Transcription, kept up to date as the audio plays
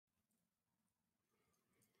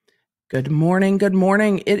Good morning. Good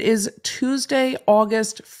morning. It is Tuesday,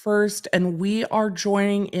 August 1st, and we are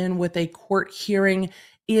joining in with a court hearing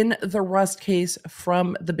in the Rust case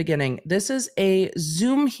from the beginning. This is a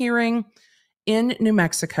Zoom hearing in New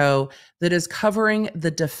Mexico that is covering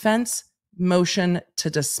the defense motion to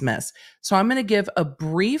dismiss. So I'm going to give a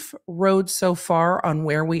brief road so far on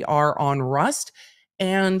where we are on Rust.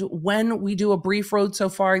 And when we do a brief road so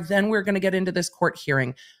far, then we're going to get into this court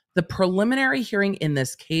hearing. The preliminary hearing in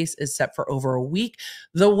this case is set for over a week.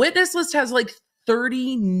 The witness list has like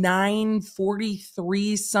 39,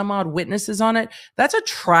 43 some odd witnesses on it. That's a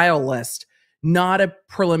trial list, not a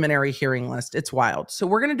preliminary hearing list. It's wild. So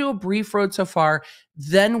we're going to do a brief road so far.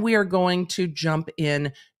 Then we are going to jump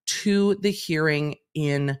in to the hearing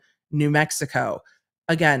in New Mexico.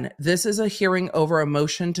 Again, this is a hearing over a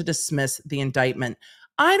motion to dismiss the indictment.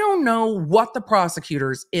 I don't know what the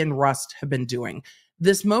prosecutors in Rust have been doing.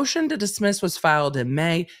 This motion to dismiss was filed in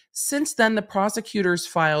May. Since then, the prosecutors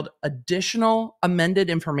filed additional amended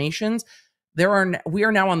informations. We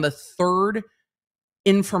are now on the third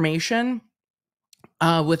information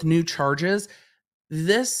with new charges.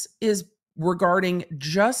 This is regarding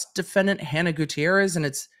just defendant Hannah Gutierrez,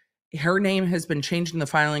 and her name has been changed in the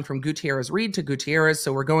filing from Gutierrez Reed to Gutierrez.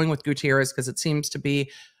 So we're going with Gutierrez because it seems to be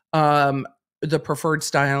the preferred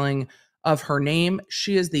styling of her name.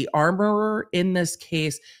 She is the armorer in this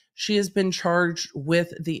case. She has been charged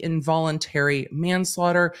with the involuntary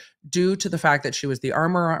manslaughter due to the fact that she was the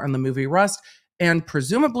armorer on the movie Rust and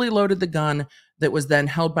presumably loaded the gun that was then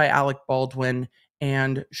held by Alec Baldwin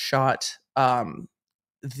and shot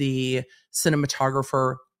the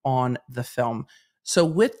cinematographer on the film. So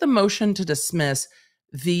with the motion to dismiss,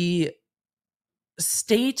 the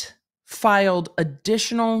state filed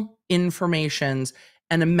additional informations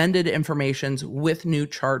and amended informations with new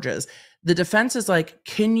charges. The defense is like,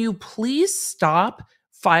 can you please stop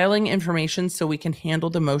filing information so we can handle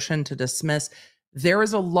the motion to dismiss? There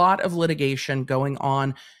is a lot of litigation going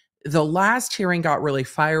on. The last hearing got really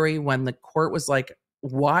fiery when the court was like,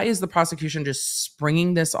 why is the prosecution just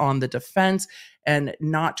springing this on the defense and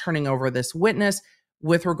not turning over this witness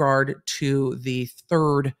with regard to the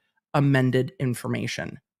third amended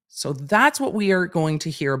information? So that's what we are going to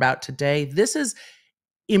hear about today. This is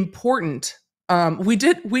important. We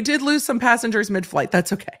did lose some passengers mid-flight.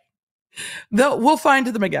 That's okay. We'll find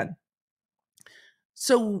them again.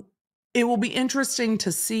 So it will be interesting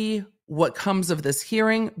to see what comes of this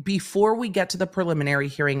hearing before we get to the preliminary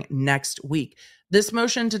hearing next week. This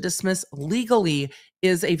motion to dismiss legally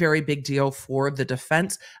is a very big deal for the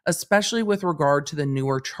defense, especially with regard to the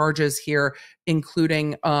newer charges here,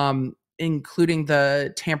 including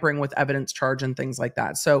the tampering with evidence charge and things like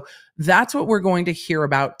that. So that's what we're going to hear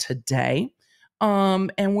about today.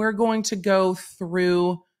 And we're going to go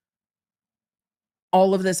through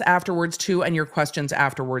all of this afterwards too, and your questions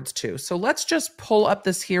afterwards too. So let's just pull up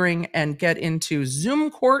this hearing and get into Zoom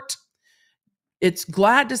court. It's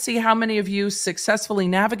glad to see how many of you successfully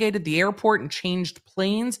navigated the airport and changed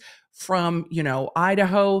planes from,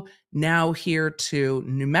 Idaho, now here to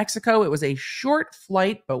New Mexico. It was a short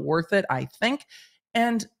flight, but worth it, I think.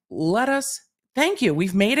 And thank you.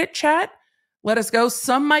 We've made it, chat. Let us go.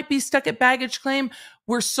 Some might be stuck at baggage claim.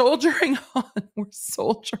 We're soldiering on. We're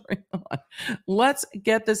soldiering on. Let's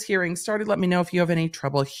get this hearing started. Let me know if you have any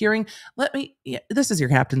trouble hearing. This is your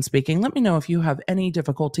captain speaking. Let me know if you have any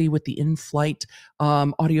difficulty with the in-flight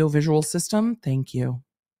audio-visual system. Thank you.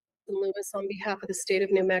 Lewis on behalf of the state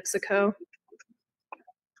of New Mexico.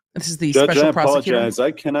 This is the Judge, special prosecutor. I apologize.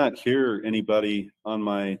 I cannot hear anybody on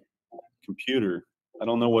my computer. I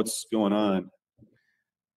don't know what's going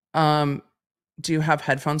on. Do you have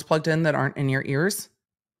headphones plugged in that aren't in your ears?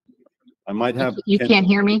 I might have. You can't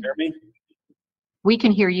hear me? Hear me? We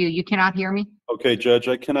can hear you. You cannot hear me? Okay, Judge,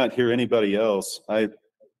 I cannot hear anybody else. I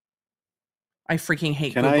freaking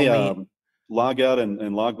hate Google Meet. Log out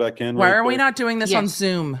and log back in? Why are we not doing this on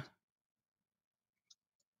Zoom?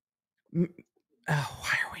 Why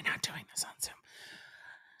are we not doing this on Zoom?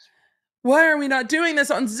 Why are we not doing this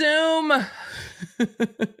on Zoom?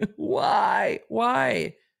 Why?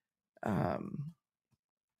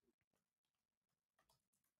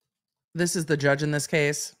 This is the judge in this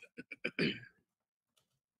case.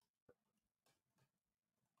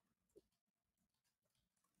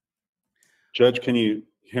 Judge, can you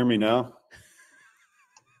hear me now?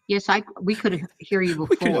 Yes, we could hear you before.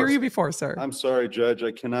 We could hear you before, sir. I'm sorry, Judge.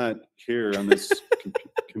 I cannot hear on this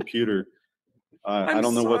computer. I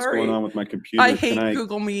don't know what's going on with my computer. I hate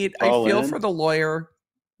Google Meet. I feel for the lawyer.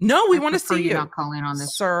 No, we want to see you. Not call in on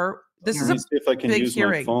this, sir. This is a see if I can use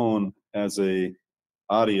my phone as a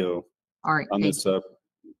audio. All right, on this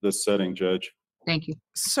setting, Judge. Thank you.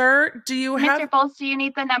 Sir, do you Mr. have, Bowles, do you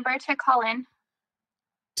need the number to call in?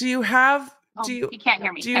 do you have, Oh, do you, you can't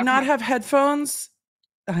hear me. do you not have headphones?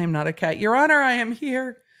 I am not a cat. Your Honor, I am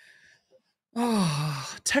here.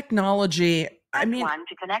 Oh, technology. I mean, one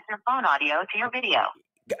to connect your phone audio to your video.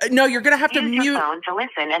 no, you're going to have to Use mute. your phone to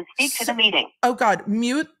listen and speak to the meeting. Oh God,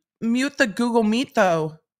 mute the Google Meet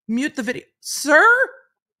though. Mute the video. Sir?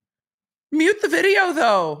 Mute the video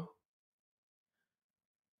though.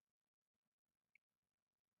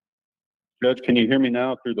 Judge, can you hear me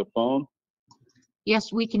now through the phone?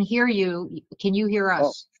 Yes, we can hear you. Can you hear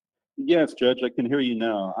us? Yes, Judge, I can hear you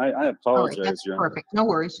now. I All right, apologize, that's Your Honor. perfect. No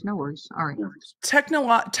worries. No worries. All right.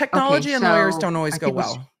 Technology Okay, and lawyers so don't always I go think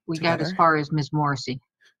well. We got as together. far as Ms. Morrissey.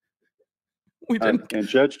 We didn't. And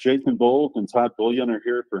Judge Jason Bowles and Todd Bullion are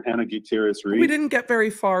here for Hannah Gutierrez Reed. We didn't get very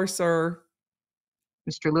far, sir.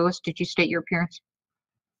 Mr. Lewis, did you state your appearance?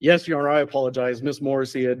 Yes, Your Honor, I apologize. Miss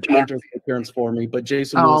Morrissey had entered the appearance for me, but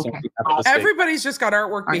Jason Oh, Lewis on okay. behalf of the state. Everybody's just got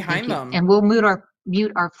artwork All right, behind thank you. them. And we'll mute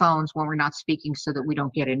our phones when we're not speaking so that we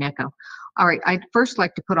don't get an echo. All right, I'd first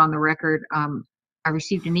like to put on the record, I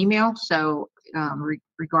received an email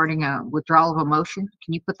regarding a withdrawal of a motion.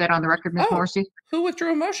 Can you put that on the record, Ms. Oh. Morrissey? Who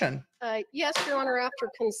withdrew a motion? Yes, Your Honor, after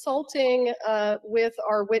consulting with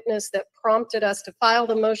our witness that prompted us to file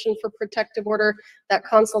the motion for protective order, that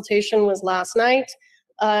consultation was last night.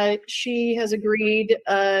 She has agreed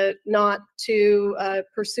not to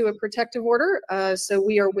pursue a protective order, so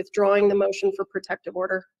we are withdrawing the motion for protective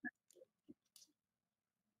order.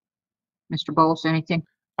 Mr. Bowles, anything?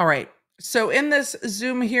 All right. So in this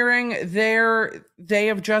Zoom hearing, they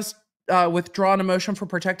have just withdrawn a motion for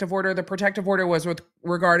protective order. The protective order was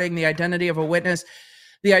regarding the identity of a witness.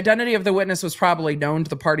 The identity of the witness was probably known to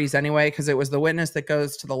the parties anyway, because it was the witness that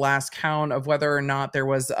goes to the last count of whether or not there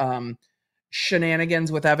was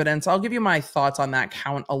shenanigans with evidence. I'll give you my thoughts on that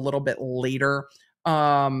count a little bit later.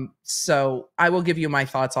 So I will give you my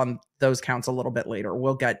thoughts on those counts a little bit later.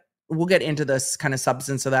 We'll get into this kind of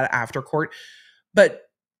substance of that after court. But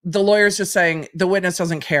the lawyer's just saying the witness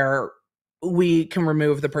doesn't care. We can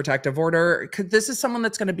remove the protective order. This is someone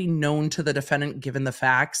that's going to be known to the defendant given the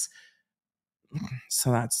facts.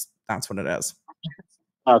 So that's what it is.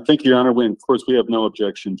 Thank you, Your Honor. Of course, we have no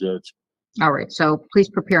objection, Judge. All right, so please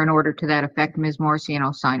prepare an order to that effect, Ms. Morrissey, and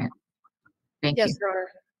I'll sign it. Thank you. Yes, Your Honor.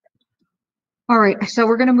 All right, so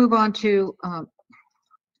we're going to move on to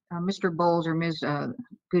Mr. Bowles or Ms.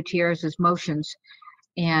 Gutierrez's motions.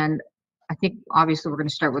 And I think obviously we're going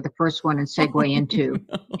to start with the first one and segue into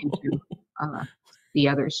the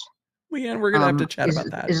others. Leanne, we're going to have to chat about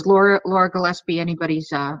that. Is Laura Gillespie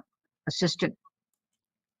anybody's assistant?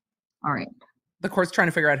 All right. The court's trying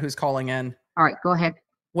to figure out who's calling in. All right, go ahead.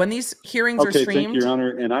 When these hearings are streamed, thank you, Your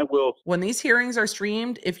Honor, and I will. When these hearings are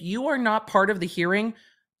streamed, if you are not part of the hearing,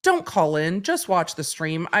 don't call in. Just watch the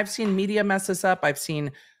stream. I've seen media mess this up. I've seen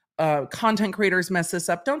content creators mess this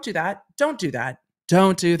up. Don't do that. Don't do that.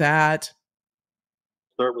 Don't do that.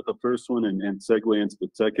 Start with the first one and segue into the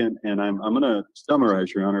second. And I'm going to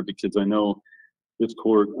summarize, Your Honor, because I know this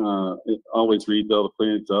court always reads all the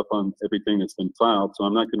pleadings up on everything that's been filed. So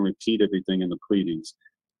I'm not going to repeat everything in the pleadings.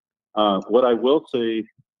 What I will say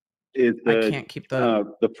is that I can't keep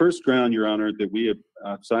the first ground, Your Honor, that we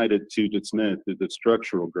have cited to dismiss is the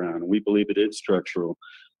structural ground. We believe it is structural.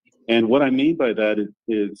 And what I mean by that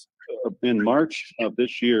is in March of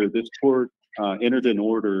this year, this court entered an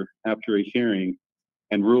order after a hearing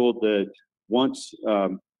and ruled that once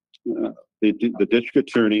the district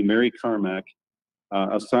attorney, Mary Carmack,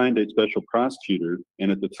 assigned a special prosecutor, and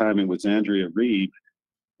at the time it was Andrea Reed,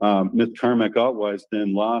 Ms. Carmack-Altwise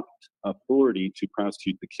then lost authority to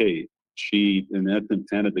prosecute the case. She, in essence,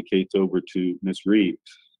 handed the case over to Ms. Reed.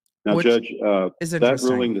 Now, Which Judge, is that interesting.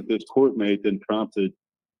 ruling that this court made then prompted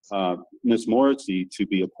Ms. Morrissey to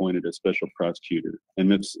be appointed as special prosecutor, and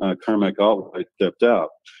Ms. Carmack-Altwise stepped out.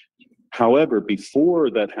 However, before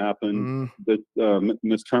that happened,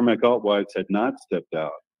 Ms. Carmack-Altwise had not stepped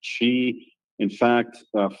out. She, in fact,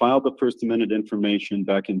 filed the First Amendment information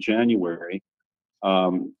back in January,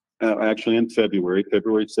 actually in February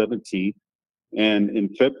 17th,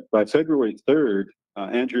 and by February 3rd,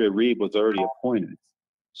 Andrea Reed was already appointed.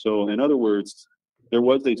 So, in other words, there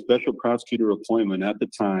was a special prosecutor appointment at the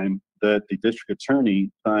time that the district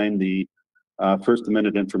attorney signed the First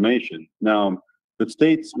Amendment information. Now, the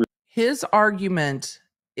state's His argument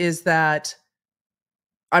is that,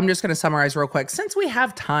 I'm just going to summarize real quick. Since we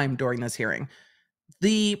have time during this hearing,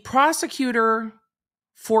 the prosecutor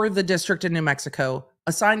for the district in New Mexico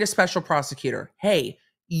assigned a special prosecutor. Hey,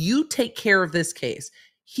 you take care of this case.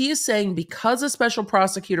 He is saying because a special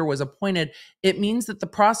prosecutor was appointed, it means that the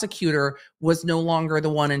prosecutor was no longer the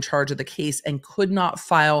one in charge of the case and could not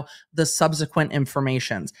file the subsequent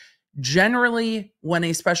informations. Generally, when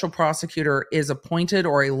a special prosecutor is appointed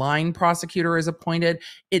or a line prosecutor is appointed,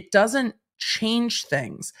 it doesn't change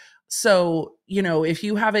things. So, you know, if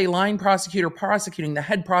you have a line prosecutor prosecuting, the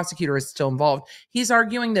head prosecutor is still involved. He's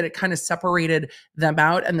arguing that it kind of separated them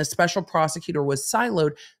out and the special prosecutor was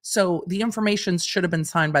siloed. So the information should have been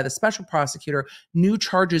signed by the special prosecutor. New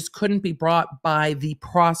charges couldn't be brought by the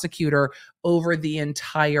prosecutor over the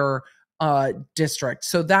entire district.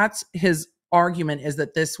 So that's his argument, is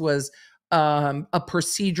that this was a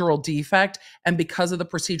procedural defect. And because of the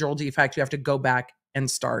procedural defect, you have to go back and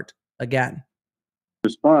start again.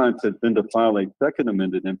 Response has been to file a second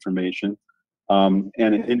amended information, and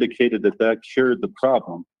it indicated that that cured the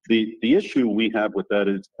problem. The issue we have with that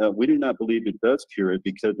is we do not believe it does cure it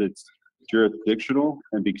because it's jurisdictional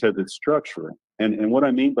and because it's structural. And what I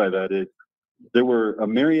mean by that is there were a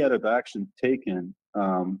myriad of actions taken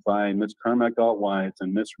by Ms. Carmack-Altwise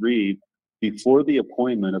and Ms. Reed before the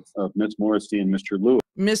appointment of Ms. Morrissey and Mr. Lewis.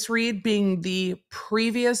 Ms. Reed being the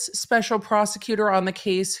previous special prosecutor on the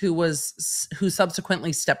case who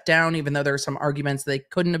subsequently stepped down, even though there are some arguments they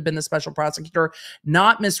couldn't have been the special prosecutor.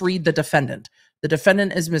 Not Ms. Reed, the defendant. The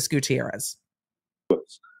defendant is Ms. Gutierrez.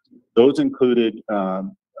 Those included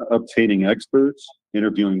obtaining experts,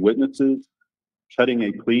 interviewing witnesses, cutting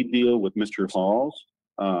a plea deal with Mr. Halls,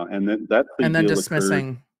 and then that plea and then deal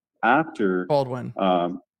dismissing after Baldwin.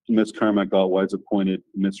 Ms. Carmack-Altwise appointed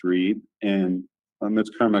Ms. Reed, and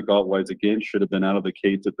Ms. Carmack-Altwise again should have been out of the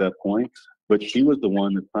case at that point, but she was the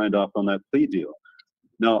one that signed off on that plea deal.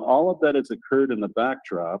 Now, all of that has occurred in the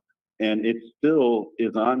backdrop, and it still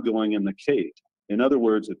is ongoing in the case. In other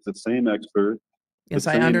words, it's the same expert. Yes,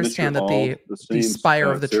 I understand that the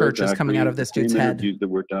spire of the church is coming out of this dude's head. Interviews that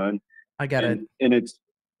were done. I get it. And it's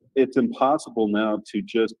impossible now to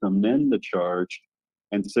just amend the charge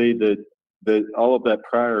and say that all of that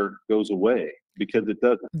prior goes away, because it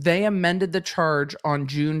doesn't. They amended the charge on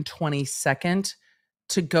June 22nd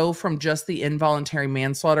to go from just the involuntary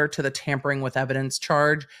manslaughter to the tampering with evidence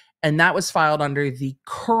charge. And that was filed under the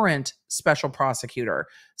current special prosecutor.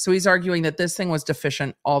 So he's arguing that this thing was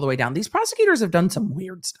deficient all the way down. These prosecutors have done some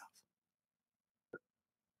weird stuff.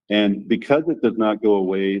 And because it does not go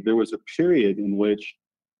away, there was a period in which,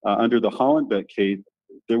 under the Hollenbeck case,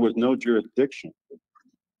 there was no jurisdiction.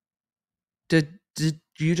 Did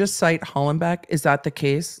you just cite Hollenbeck? Is that the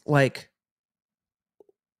case? Like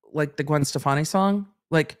the Gwen Stefani song?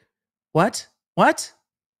 Like, what?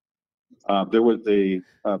 There was a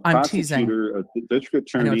prosecutor, a district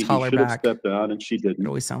attorney, who should have stepped out, and she didn't. It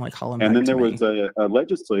always sound like Hollenbeck. And then there was a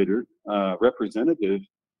legislator, representative,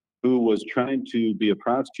 who was trying to be a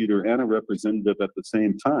prosecutor and a representative at the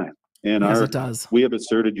same time. And we have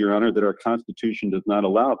asserted, Your Honor, that our Constitution does not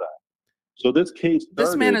allow that. So this case,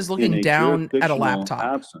 this man is looking down at a laptop.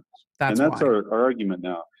 Absence. That's our argument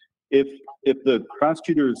now. If the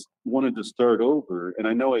prosecutors wanted to start over, and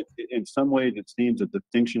I know it in some ways it seems a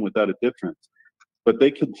distinction without a difference, but they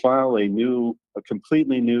could file a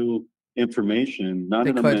completely new information, not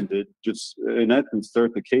an amended, just in essence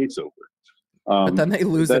start the case over. But then they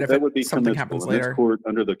lose it if something happens later. This court,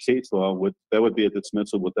 under the case law, that would be a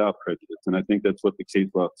dismissal without prejudice, and I think that's what the case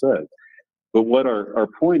law says. But what our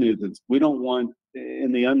point is we don't want,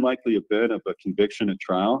 in the unlikely event of a conviction at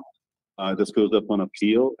trial, this goes up on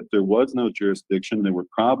appeal. If there was no jurisdiction, there were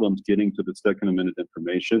problems getting to the second amended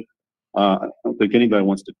information. I don't think anybody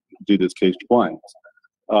wants to do this case twice.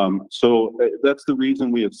 So that's the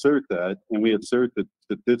reason we assert that, and we assert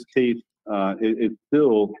that this case is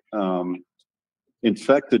still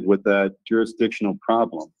infected with that jurisdictional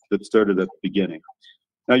problem that started at the beginning.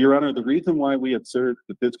 Now, Your Honor, the reason why we assert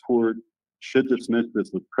that this court should dismiss this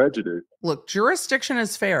with prejudice. Look, jurisdiction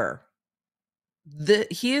is fair.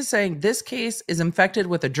 He is saying this case is infected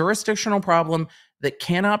with a jurisdictional problem that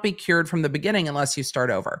cannot be cured from the beginning unless you start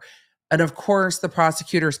over. And of course, the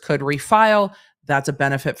prosecutors could refile. That's a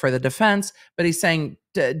benefit for the defense. But he's saying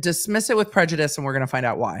dismiss it with prejudice, and we're going to find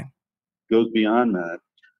out why. Goes beyond that.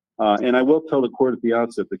 And I will tell the court at the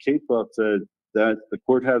outset, the case law says that the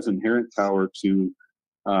court has inherent power to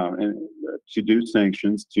do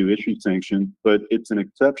sanctions, to issue sanctions, but it's an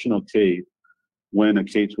exceptional case when a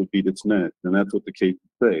case would be dismissed, and that's what the case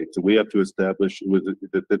would say. So we have to establish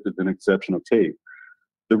that this is an exceptional case.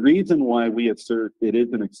 The reason why we assert it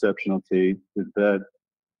is an exceptional case is that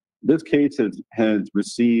this case has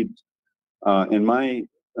received, in my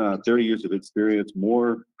 30 years of experience,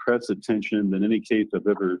 more press attention than any case I've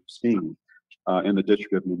ever seen. in the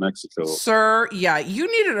District of New Mexico. Sir, yeah, you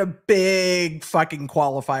needed a big fucking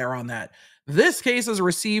qualifier on that. This case has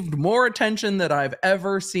received more attention than I've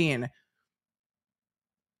ever seen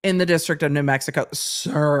in the District of New Mexico.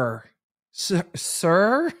 Sir,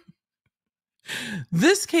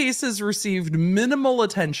 this case has received minimal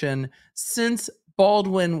attention since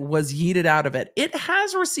Baldwin was yeeted out of it. It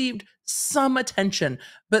has received some attention,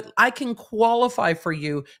 but I can qualify for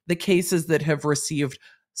you the cases that have received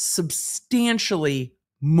substantially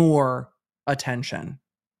more attention.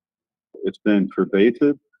 It's been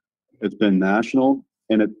pervasive, it's been national,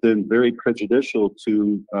 and it's been very prejudicial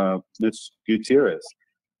to Ms. Gutierrez.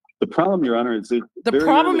 The problem, Your Honor, is that the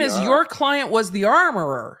problem is your client was the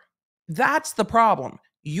armorer. That's the problem.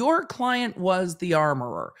 Your client was the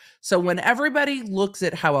armorer. So when everybody looks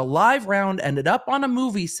at how a live round ended up on a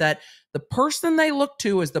movie set, the person they look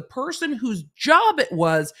to is the person whose job it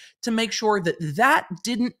was to make sure that that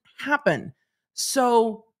didn't happen.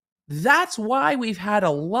 So that's why we've had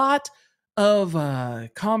a lot of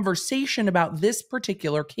conversation about this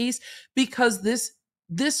particular case, because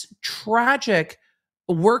this tragic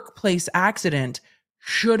workplace accident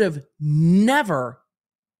should have never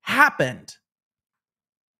happened.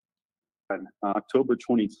 On October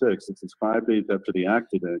 26th, this is 5 days after the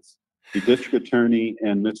accident, the district attorney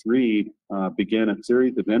and Ms. Reed began a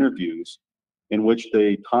series of interviews in which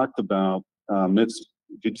they talked about Ms.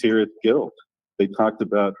 Gutierrez's guilt. They talked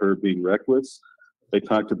about her being reckless. They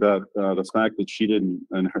talked about the fact that she didn't,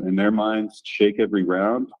 in their minds, shake every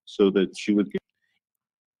round so that she would get.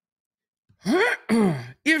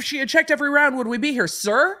 If she had checked every round, would we be here?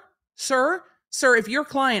 Sir, if your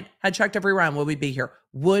client had checked every round, would we be here?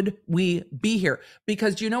 Would we be here?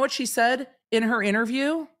 Because do you know what she said in her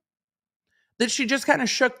interview? That she just kind of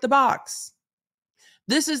shook the box.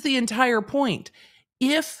 This is the entire point.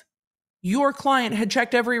 If your client had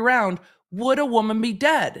checked every round, would a woman be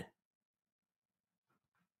dead?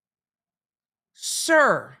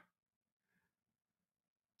 Sir,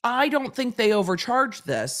 I don't think they overcharged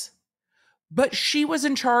this, but she was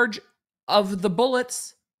in charge of the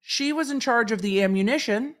bullets. She was in charge of the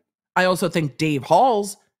ammunition. I also think Dave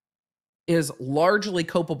Halls is largely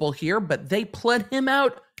culpable here, but they pled him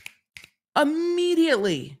out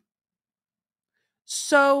immediately.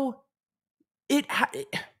 So I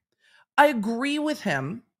agree with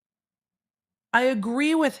him. I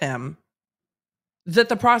agree with him that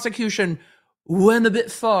the prosecution went a bit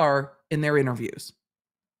far in their interviews.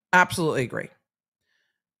 Absolutely agree.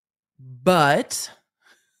 But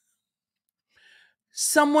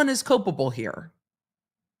someone is culpable here.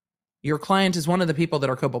 Your client is one of the people that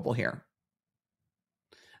are culpable here.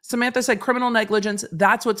 Samantha said criminal negligence,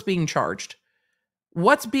 that's what's being charged.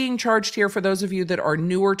 What's being charged here, for those of you that are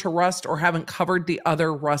newer to Rust or haven't covered the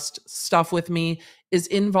other Rust stuff with me, is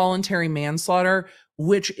involuntary manslaughter,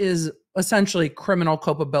 which is essentially criminal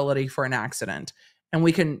culpability for an accident.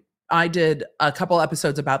 And I did a couple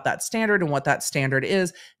episodes about that standard and what that standard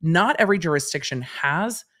is. Not every jurisdiction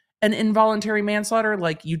has an involuntary manslaughter.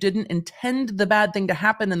 Like, you didn't intend the bad thing to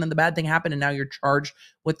happen and then the bad thing happened and now you're charged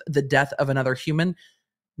with the death of another human.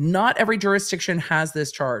 Not every jurisdiction has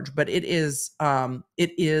this charge, but it is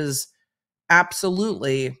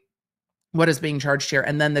absolutely what is being charged here.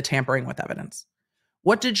 And then the tampering with evidence.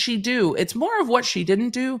 What did she do? It's more of what she didn't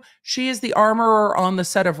do. She is the armorer on the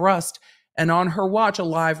set of Rust, and on her watch, a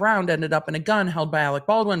live round ended up in a gun held by Alec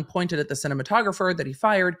Baldwin, pointed at the cinematographer that he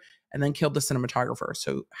fired, and then killed the cinematographer.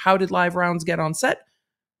 So how did live rounds get on set?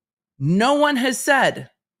 No one has said.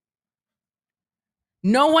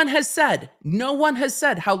 No one has said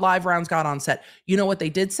how live rounds got on set. You know what they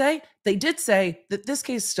did say? They did say that this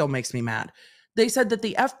case still makes me mad. They said that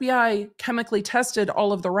the FBI chemically tested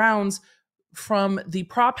all of the rounds from the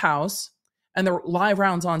prop house and the live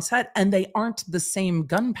rounds on set, and they aren't the same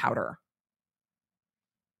gunpowder.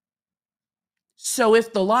 So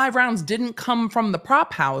if the live rounds didn't come from the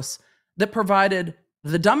prop house that provided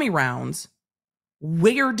the dummy rounds,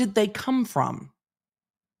 where did they come from?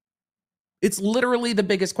 It's literally the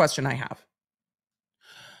biggest question I have.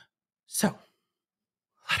 So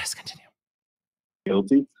let us continue.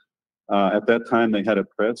 Guilty. At that time, they had a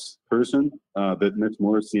press person that Ms.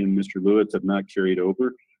 Morrissey and Mr. Lewis have not carried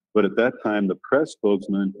over. But at that time, the press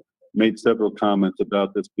spokesman made several comments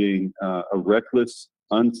about this being a reckless,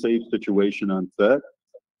 unsafe situation on set,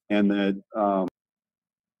 and that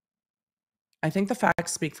I think the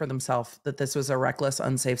facts speak for themselves, that this was a reckless,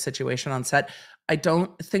 unsafe situation on set. I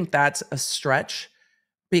don't think that's a stretch,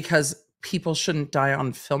 because people shouldn't die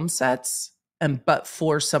on film sets. But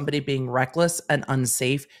for somebody being reckless and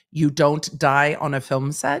unsafe, you don't die on a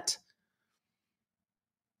film set.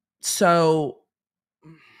 So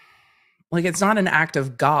Like, it's not an act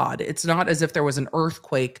of God. It's not as if there was an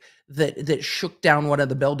earthquake that shook down one of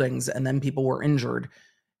the buildings and then people were injured.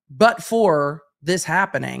 But for this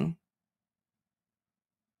happening,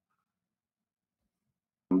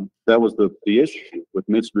 that was the issue with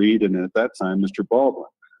Ms. Reed and at that time, Mr. Baldwin.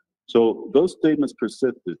 So those statements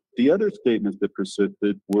persisted. The other statements that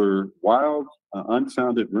persisted were wild,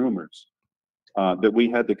 unfounded rumors that we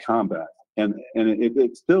had to combat. And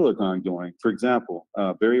it still is ongoing. For example,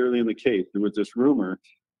 very early in the case, there was this rumor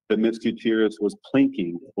that Ms. Gutierrez was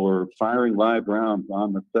plinking or firing live rounds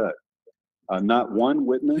on the set. Not one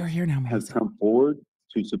witness you're here now, has Melissa. come forward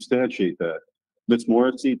to substantiate that. Ms.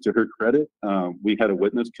 Morrissey, to her credit, we had a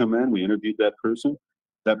witness come in, we interviewed that person.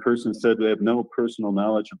 That person said they have no personal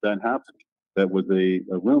knowledge of that happening. That was a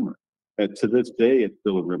rumor. And to this day, it's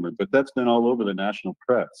still a rumor, but that's been all over the national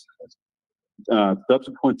press.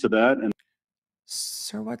 Subsequent to that, and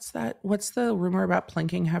Sir, what's that? What's the rumor about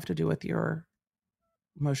plinking have to do with your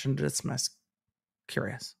motion to dismiss?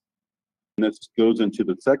 Curious. this goes into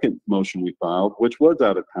the second motion we filed, which was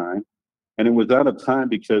out of time. And it was out of time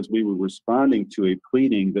because we were responding to a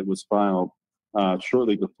pleading that was filed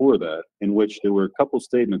shortly before that, in which there were a couple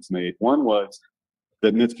statements made. One was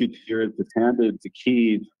that Ms. Gutierrez had handed the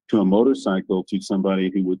keys to a motorcycle to somebody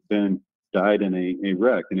who would then died in a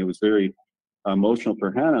wreck. And it was very emotional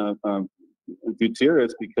for Hannah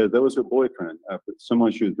Gutierrez because that was her boyfriend,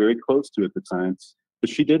 someone she was very close to at the time, but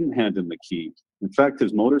she didn't hand him the keys. In fact,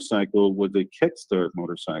 his motorcycle was a kickstart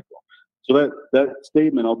motorcycle. So that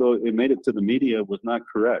statement, although it made it to the media, was not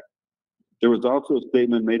correct. There was also a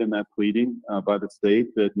statement made in that pleading by the state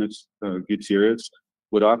that Ms. Gutierrez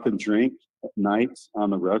would often drink nights on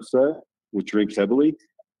the rough set, would drink heavily,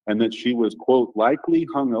 and that she was, quote, likely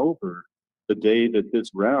hungover the day that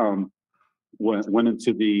this round went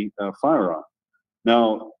into the firearm.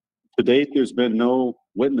 Now, to date, there's been no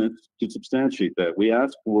witness to substantiate that. We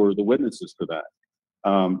asked for the witnesses for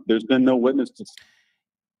that. There's been no witness to.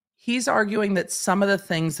 He's arguing that some of the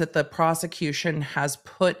things that the prosecution has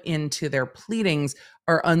put into their pleadings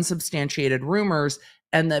are unsubstantiated rumors,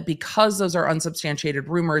 and that because those are unsubstantiated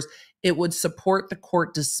rumors, it would support the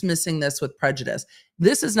court dismissing this with prejudice.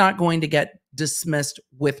 This is not going to get dismissed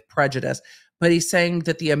with prejudice, but he's saying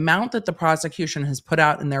that the amount that the prosecution has put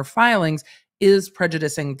out in their filings is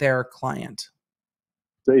prejudicing their client.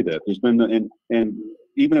 Say that. There's been, and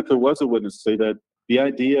even if there was a witness say that, the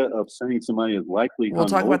idea of saying somebody is likely we'll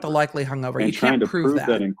talk about the likely hungover. And you trying can't to prove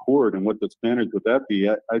that in court and what the standards would that be,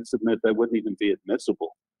 I'd submit that wouldn't even be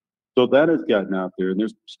admissible. So that has gotten out there. And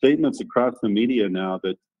there's statements across the media now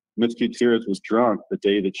that Ms. Gutierrez was drunk the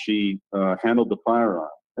day that she handled the firearm.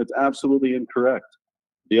 That's absolutely incorrect.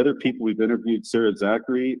 The other people we've interviewed, Sarah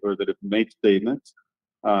Zachary, or that have made statements,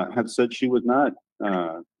 have said she was not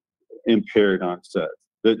impaired on set,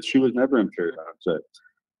 that she was never impaired on set.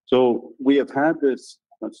 So we have had this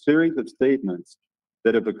series of statements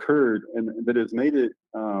that have occurred and that has made it,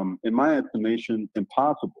 in my estimation,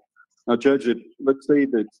 impossible. Now, Judge, let's say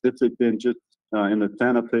that this had been just in the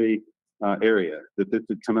Santa Fe area, that this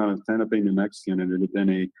had come out of Santa Fe, New Mexico, and it had been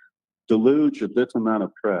a deluge of this amount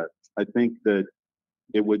of press. I think that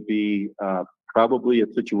it would be probably a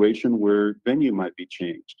situation where venue might be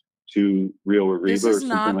changed to Rio Arriba or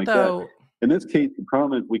something like that. In this case, the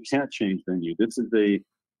problem is we can't change venue. This is a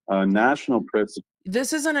national press.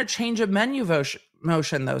 This isn't a change of venue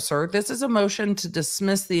motion, though, sir. This is a motion to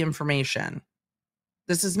dismiss the information.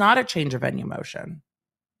 This is not a change of venue motion.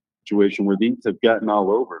 Situation where these have gotten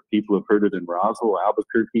all over. People have heard it in Roswell,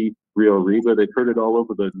 Albuquerque, Rio Arriba. They've heard it all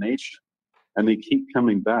over the nation, and they keep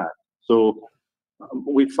coming back. So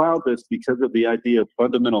we filed this because of the idea of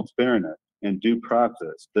fundamental fairness and due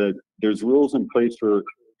process, that there's rules in place to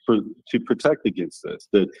protect against this,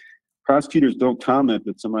 that prosecutors don't comment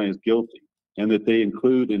that somebody is guilty, and that they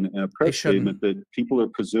include in a press statement that people are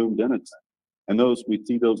presumed innocent. And those, we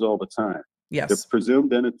see those all the time. Yes. They're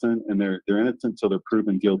presumed innocent, and they're innocent until they're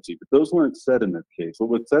proven guilty. But those weren't said in this case. What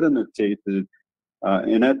was said in this case is,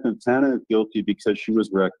 in essence, Hannah is guilty because she was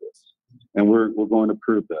reckless, and we're going to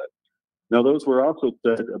prove that. Now, those were also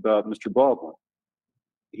said about Mr. Baldwin.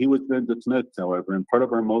 He was then dismissed, however, and part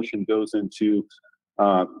of our motion goes into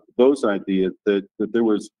those ideas that there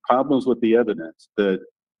was problems with the evidence, that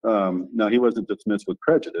now he wasn't dismissed with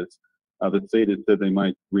prejudice. The state had said they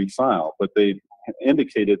might refile, but they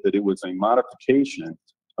indicated that it was a modification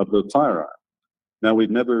of the firearm. Now, we've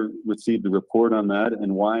never received a report on that,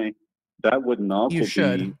 and why that wouldn't also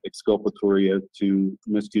be exculpatory as to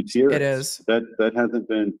Ms. Gutierrez. It is. That hasn't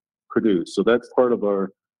been produced. So that's part of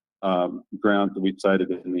our grounds that we cited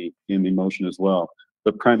in the motion as well.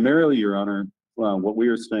 But primarily, Your Honor, what we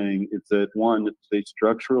are saying is that one, it's a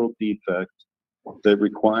structural defect that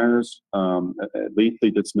requires at least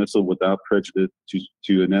a dismissal without prejudice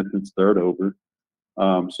to in essence start over,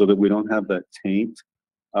 so that we don't have that taint.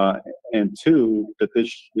 And two, that this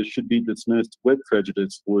should be dismissed with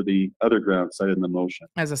prejudice for the other grounds cited in the motion.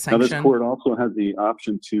 As a sanction. Now, this court also has the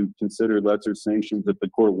option to consider lesser sanctions if the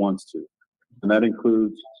court wants to, and that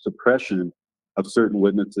includes suppression of certain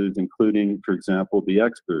witnesses, including, for example, the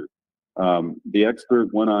expert. The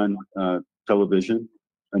expert went on television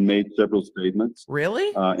and made several statements.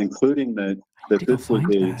 Really? Including that this was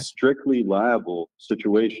a strictly liable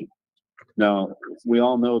situation. Now, we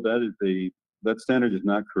all know that standard is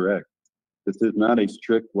not correct. This is not a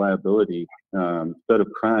strict liability set of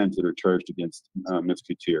crimes that are charged against Ms.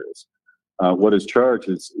 Gutierrez. What is charged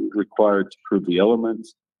is required to prove the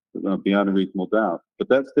elements beyond a reasonable doubt. But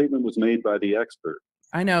that statement was made by the expert.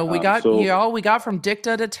 I know. We got we got from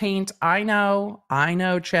dicta to taint. I know,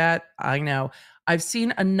 chat. I know. I've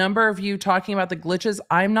seen a number of you talking about the glitches.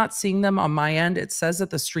 I'm not seeing them on my end. It says that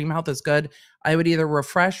the stream health is good. I would either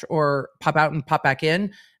refresh or pop out and pop back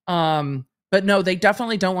in. But no, they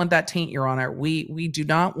definitely don't want that taint, Your Honor. We do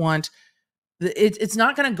not want it's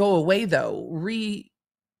not going to go away though.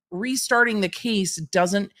 Restarting the case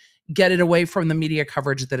doesn't get it away from the media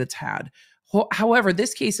coverage that it's had. However,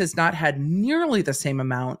 this case has not had nearly the same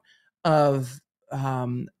amount of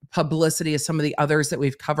publicity as some of the others that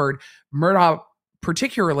we've covered. Murdaugh,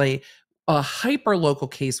 particularly, a hyper-local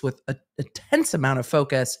case with a tense amount of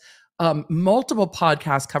focus, multiple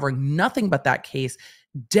podcasts covering nothing but that case,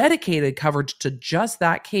 dedicated coverage to just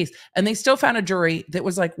that case. And they still found a jury that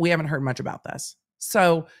was like, we haven't heard much about this.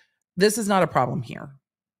 So this is not a problem here.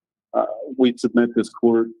 We submit this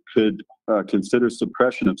court could consider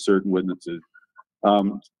suppression of certain witnesses.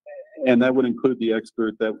 And that would include the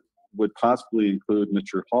expert, that would possibly include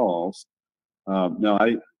Mr. Halls. Now,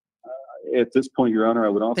 at this point, Your Honor, I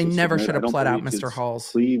would also they never should have pled out Mr.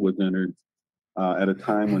 Halls. Plea was entered at a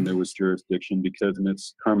time when there was jurisdiction because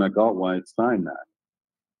Ms. Carmack Altwhite signed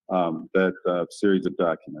that series of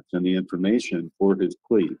documents and the information for his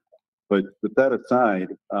plea. But with that aside,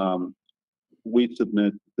 we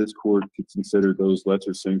submit this court could consider those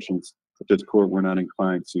lesser sanctions if this court were not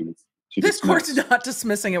inclined to this dismiss. Court's not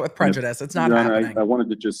dismissing it with prejudice. It's not Your Honor, happening. I wanted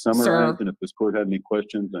to just summarize, and if this court had any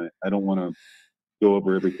questions, I don't want to go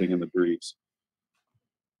over everything in the briefs.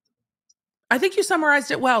 I think you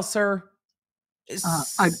summarized it well, sir.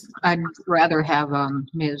 I'd rather have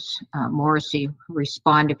Ms. Morrissey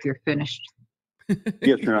respond if you're finished.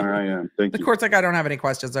 Yes, Your Honor, I am. Thank you. The court's like, I don't have any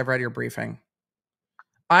questions. I've read your briefing.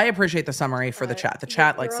 I appreciate the summary for the chat. The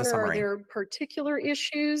chat likes the summary. Are there particular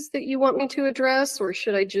issues that you want me to address, or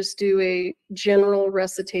should I just do a general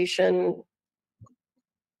recitation?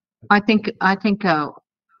 I think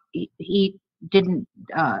he didn't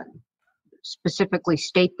specifically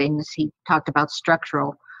state things. He talked about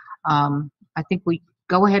structural. I think we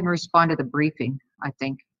go ahead and respond to the briefing. I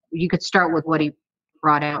think you could start with what he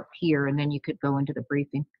brought out here, and then you could go into the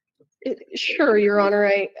briefing. Sure, Your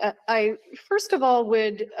Honor. I first of all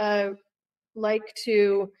would like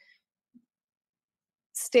to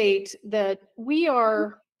state that we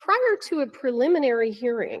are prior to a preliminary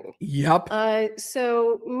hearing. Yep.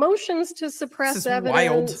 So motions to suppress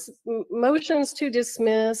evidence, motions to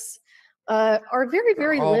dismiss are very,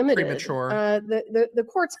 very limited. Premature. The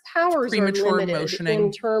court's powers are limited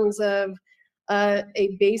in terms of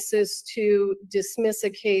a basis to dismiss a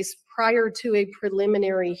case prior to a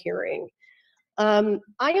preliminary hearing. I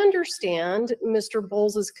understand Mr.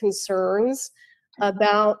 Bowles' concerns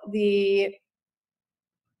about the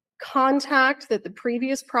contact that the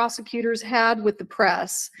previous prosecutors had with the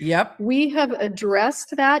press. Yep. We have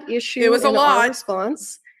addressed that issue in our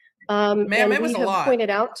response. Ma'am, it was a lot. We have pointed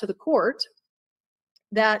out to the court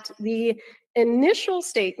that the initial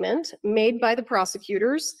statement made by the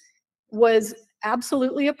prosecutors was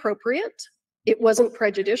absolutely appropriate. It wasn't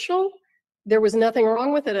prejudicial. There was nothing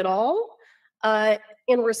wrong with it at all.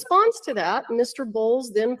 In response to that, Mr.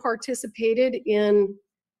 Bowles then participated in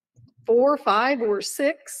 4, 5, or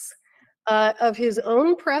 6 of his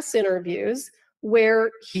own press interviews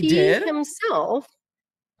where he himself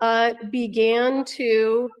began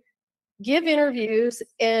to give interviews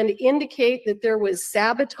and indicate that there was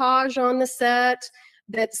sabotage on the set,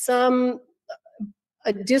 that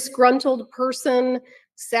a disgruntled person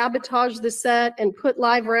sabotaged the set and put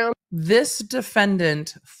live rounds. This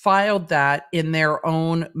defendant filed that in their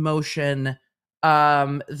own motion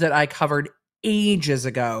that I covered ages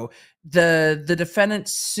ago. The defendant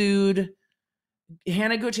sued,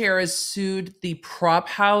 Hannah Gutierrez sued the prop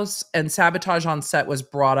house, and sabotage on set was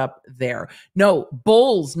brought up there. No,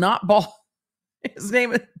 Bowles, not Ball. His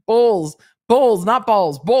name is Bowles. Bowles, not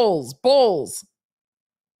balls. Bowles. Bowles.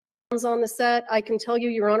 On the set, I can tell you,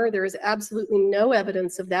 Your Honor, there is absolutely no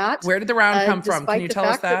evidence of that. Where did the round come from? Can you tell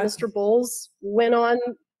us that? Despite the fact that Mr. Bowles went on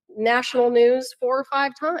national news 4 or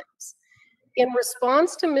 5 times. In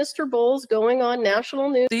response to Mr. Bowles going on national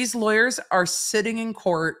news. These lawyers are sitting in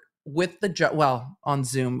court with the judge, well, on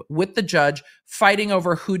Zoom, with the judge, fighting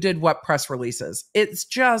over who did what press releases. It's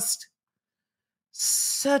just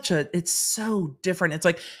it's so different. It's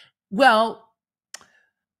like, well,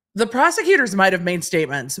 the prosecutors might have made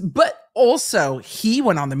statements, but also he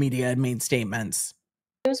went on the media and made statements.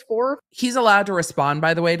 He's allowed to respond,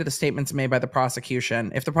 by the way, to the statements made by the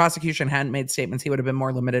prosecution. If the prosecution hadn't made statements, he would have been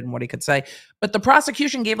more limited in what he could say. But the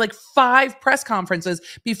prosecution gave like 5 press conferences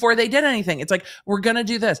before they did anything. It's like, we're going to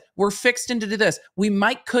do this. We're fixed into do this. We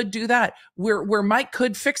could do that. We're might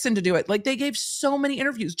could fix into do it. Like, they gave so many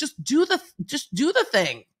interviews. Just do the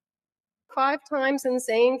thing. 5 times and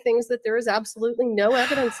saying things that there is absolutely no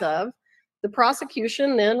evidence of. The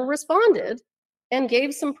prosecution then responded and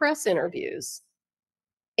gave some press interviews.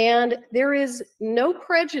 And there is no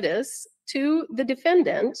prejudice to the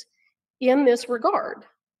defendant in this regard.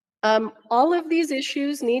 All of these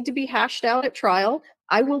issues need to be hashed out at trial.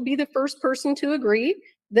 I will be the first person to agree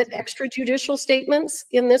that extrajudicial statements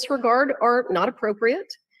in this regard are not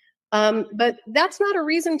appropriate. But that's not a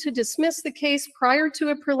reason to dismiss the case prior to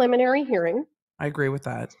a preliminary hearing. I agree with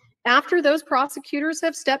that. After those prosecutors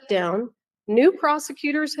have stepped down, new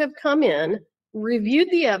prosecutors have come in, reviewed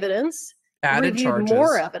the evidence, added reviewed charges.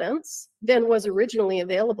 More evidence than was originally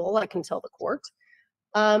available, I can tell the court.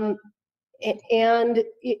 And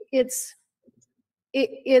it's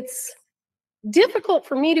difficult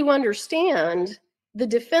for me to understand the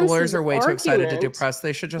defense's lawyers are way too excited to do argument press.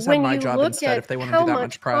 They should just have my job instead if they want to do that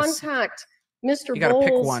much press. Contact Mr. You got to pick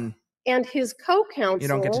Bowles one. and his co-counsel You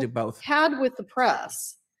don't get to do both. had with the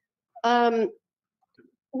press.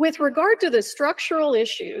 With regard to the structural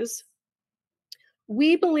issues,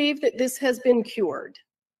 we believe that this has been cured.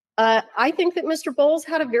 I think that Mr. Bowles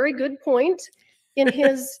had a very good point in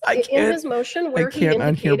his motion where he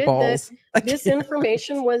indicated that this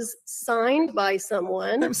information was signed by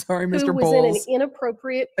someone I'm sorry, Mr. who was Bowles. in an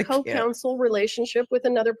inappropriate co-counsel relationship with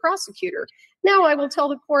another prosecutor. Now, I will tell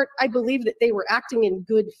the court, I believe that they were acting in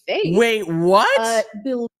good faith. Wait, what?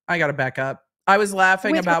 I got to back up. I was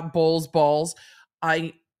laughing about Bowles' balls.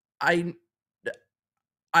 I want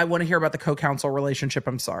to hear about the co-counsel relationship.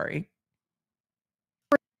 I'm sorry.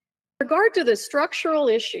 With regard to the structural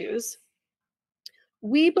issues,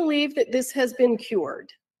 we believe that this has been cured.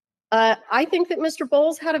 I think that Mr.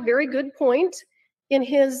 Bowles had a very good point in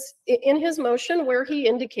his motion where he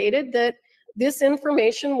indicated that this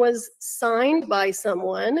information was signed by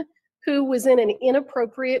someone who was in an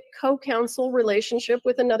inappropriate co-counsel relationship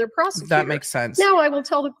with another prosecutor. That makes sense. Now, I will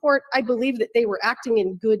tell the court, I believe that they were acting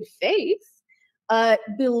in good faith,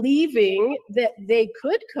 believing that they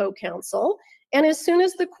could co-counsel. And as soon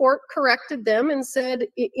as the court corrected them and said,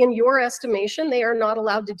 in your estimation, they are not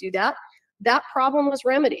allowed to do that, that problem was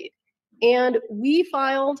remedied. And we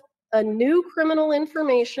filed a new criminal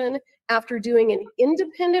information after doing an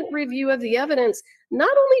independent review of the evidence.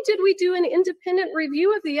 Not only did we do an independent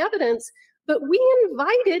review of the evidence, but we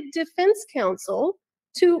invited defense counsel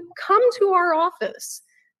to come to our office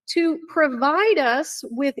to provide us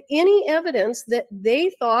with any evidence that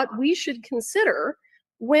they thought we should consider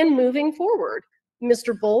when moving forward.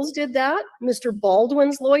 Mr. Bowles did that. Mr.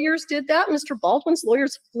 Baldwin's lawyers did that. Mr. Baldwin's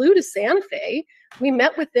lawyers flew to Santa Fe. We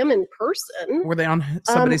met with them in person. Were they on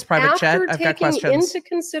somebody's private jet? I've got questions. After taking into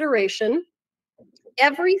consideration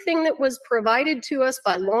everything that was provided to us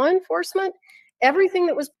by law enforcement, everything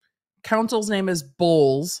that was... Counsel's name is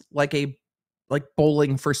Bowles, like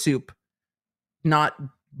bowling for soup, not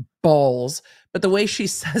balls. But the way she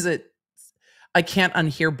says it, I can't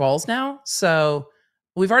unhear balls now. So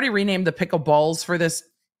we've already renamed the pickle balls for this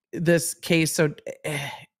case. So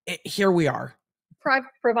here we are.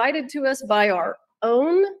 Provided to us by our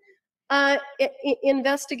own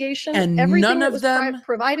investigation. And everything none of them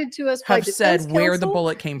provided to us by have said counsel, where the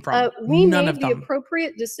bullet came from. We None made of the them.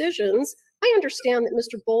 appropriate decisions. I understand that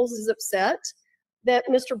Mr. Bowles is upset that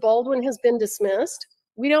Mr. Baldwin has been dismissed.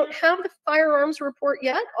 We don't have the firearms report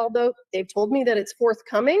yet, although they've told me that it's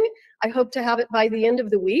forthcoming. I hope to have it by the end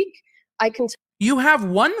of the week. You have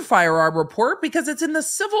one firearm report because it's in the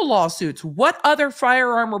civil lawsuits. What other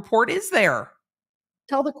firearm report is there?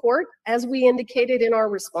 Tell the court, as we indicated in our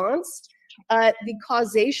response, the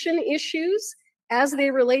causation issues as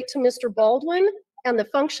they relate to Mr. Baldwin and the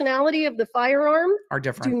functionality of the firearm Are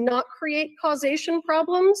different. do not create causation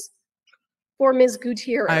problems for Ms.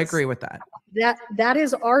 Gutierrez. I agree with that. That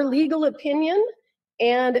is our legal opinion.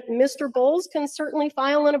 And Mr. Bowles can certainly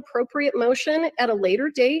file an appropriate motion at a later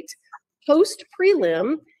date, post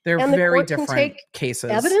prelim. They're and the very court can different take cases.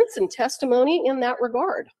 Evidence and testimony in that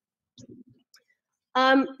regard.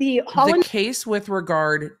 The case with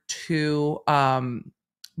regard to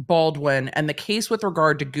Baldwin and the case with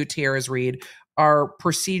regard to Gutierrez Reed are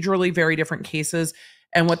procedurally very different cases,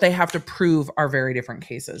 and what they have to prove are very different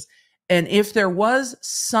cases. And if there was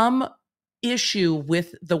some issue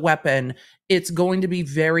with the weapon, it's going to be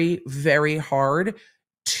very, very hard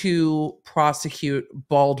to prosecute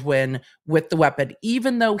Baldwin with the weapon,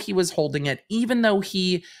 even though he was holding it, even though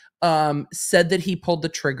he said that he pulled the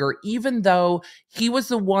trigger, even though he was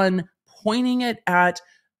the one pointing it at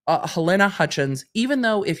Helena Hutchins, even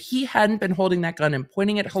though if he hadn't been holding that gun and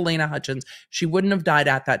pointing at Helena Hutchins, she wouldn't have died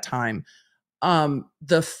at that time.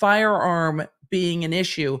 The firearm being an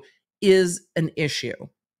issue is an issue.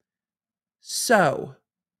 So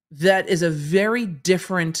that is a very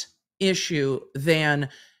different issue than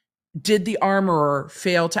did the armorer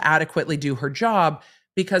fail to adequately do her job?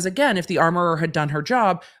 Because again, if the armorer had done her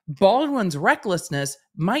job, Baldwin's recklessness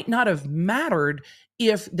might not have mattered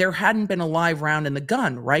if there hadn't been a live round in the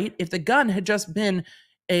gun, right? If the gun had just been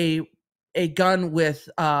a gun with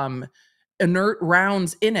inert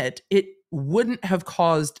rounds in it, it wouldn't have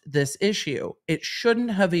caused this issue. It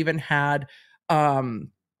shouldn't have even had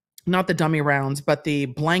not the dummy rounds, but the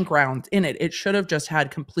blank rounds in it. It should have just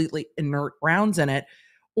had completely inert rounds in it,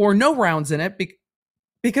 or no rounds in it,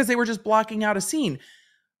 because they were just blocking out a scene.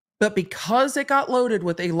 But because it got loaded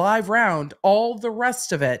with a live round, all the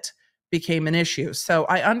rest of it became an issue. So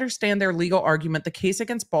I understand their legal argument. The case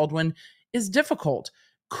against Baldwin is difficult.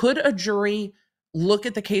 Could a jury look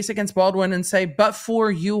at the case against Baldwin and say, but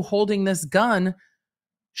for you holding this gun,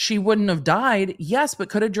 she wouldn't have died? Yes, but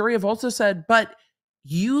could a jury have also said, but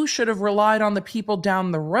you should have relied on the people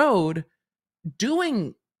down the road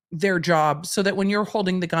doing their job so that when you're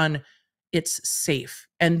holding the gun, it's safe.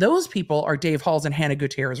 And those people are Dave Halls and Hannah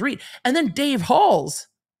Gutierrez Reed. And then Dave Halls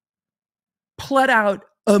pled out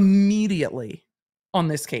immediately on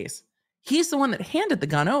this case. He's the one that handed the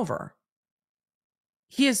gun over.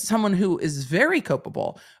 He is someone who is very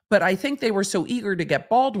culpable, but I think they were so eager to get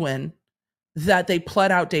Baldwin that they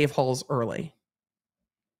pled out Dave Halls early.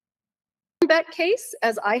 That case,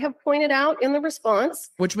 as I have pointed out in the response,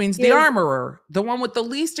 which means the armorer, the one with the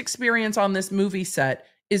least experience on this movie set,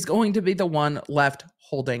 is going to be the one left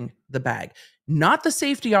holding the bag. Not the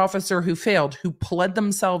safety officer who failed, who pled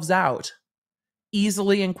themselves out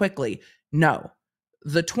easily and quickly. No,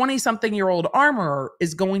 the 20-something-year-old armorer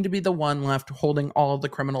is going to be the one left holding all of the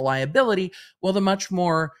criminal liability, while the much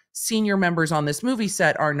more senior members on this movie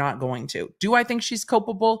set are not going to. Do I think she's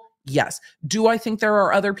culpable? Yes. Do I think there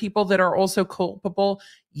are other people that are also culpable?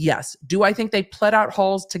 Yes. Do I think they pled out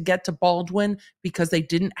Halls to get to Baldwin because they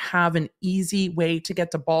didn't have an easy way to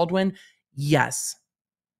get to Baldwin? Yes.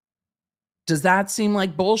 Does that seem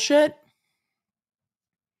like bullshit?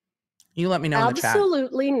 You let me know in the chat.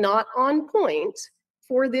 Absolutely not on point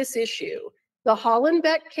for this issue. The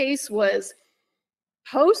Hollenbeck case was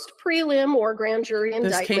post-prelim or grand jury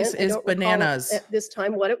indictment. This case is bananas. At this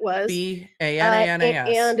time, what it was.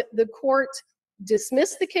 B-A-N-A-N-A-S. And the court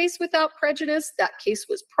dismissed the case without prejudice. That case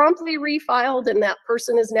was promptly refiled, and that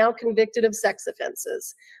person is now convicted of sex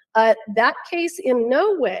offenses. That case in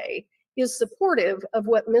no way is supportive of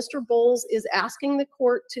what Mr. Bowles is asking the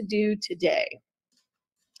court to do today.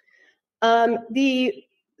 I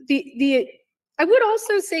would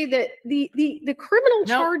also say that the criminal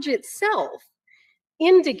charge itself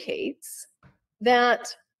indicates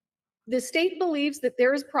that the state believes that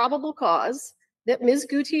there is probable cause that Ms.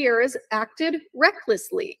 Gutierrez acted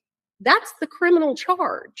recklessly. That's the criminal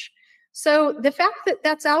charge. So the fact that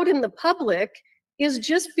that's out in the public is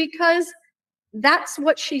just because that's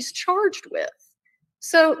what she's charged with.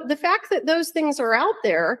 So the fact that those things are out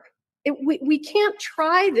there, we can't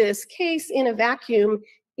try this case in a vacuum.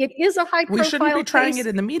 It is a high-profile case. We shouldn't be trying it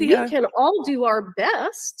in the media. We can all do our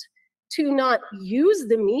best to not use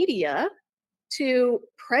the media to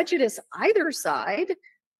prejudice either side.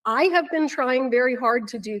 I have been trying very hard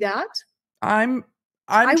to do that. I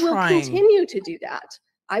will continue to do that.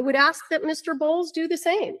 I would ask that Mr. Bowles do the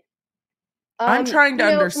same. I'm trying to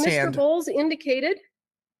understand. Mr. Bowles indicated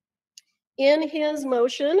in his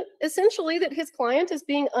motion, essentially, that his client is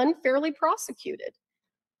being unfairly prosecuted.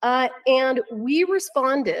 And we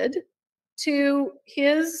responded to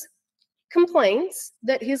his complaints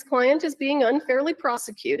that his client is being unfairly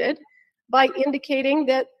prosecuted by indicating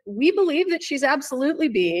that we believe that she's absolutely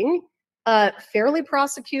being fairly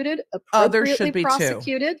prosecuted, appropriately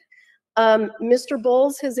prosecuted. Mr.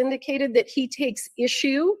 Bowles has indicated that he takes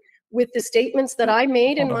issue with the statements that I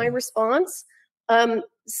made in my response.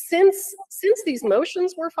 Since these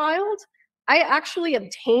motions were filed, I actually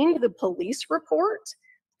obtained the police report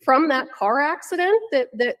from that car accident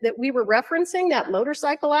that we were referencing, that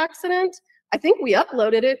motorcycle accident. I think we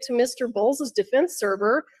uploaded it to Mr. Bowles' defense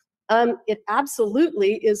server. It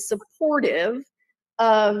absolutely is supportive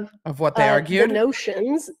of what they argued, the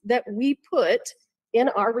notions that we put in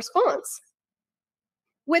our response.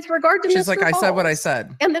 With regard to she's Mr. like, I Halls, said what I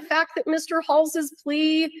said. And the fact that Mr. Halls's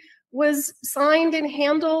plea was signed and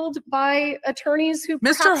handled by attorneys who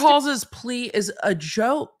Mr. Halls's plea is a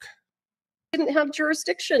joke. Didn't have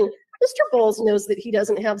jurisdiction. Mr. Bowles knows that he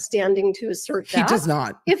doesn't have standing to assert that. He does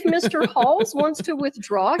not. If Mr. Halls wants to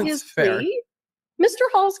withdraw his plea, Mr.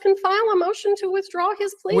 Halls can file a motion to withdraw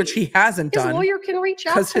his plea. Which he hasn't done. His lawyer can reach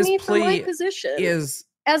out to me for my position.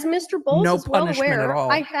 As Mr. Bowles is well aware,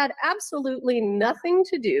 I had absolutely nothing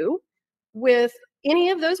to do with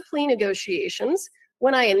any of those plea negotiations.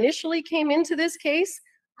 When I initially came into this case,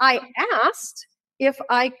 I asked if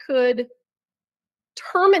I could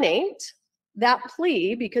terminate that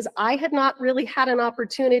plea because I had not really had an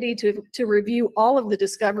opportunity to review all of the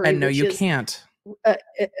discovery. And no, you can't.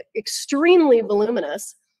 Extremely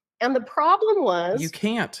voluminous. And the problem was, you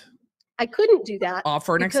can't. I couldn't do that.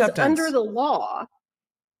 Offer an because acceptance. Under the law,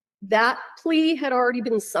 that plea had already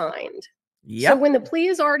been signed. Yep. So when the plea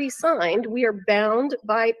is already signed, we are bound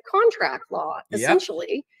by contract law, essentially.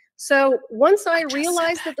 Yep. So once I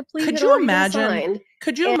realized that the plea had already been signed.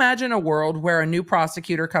 Could you imagine a world where a new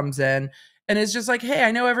prosecutor comes in and is just like, hey,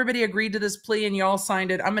 I know everybody agreed to this plea and y'all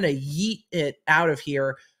signed it. I'm going to yeet it out of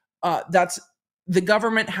here. The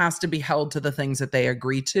government has to be held to the things that they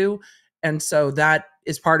agree to. And so that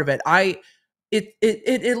is part of it.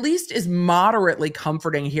 It at least is moderately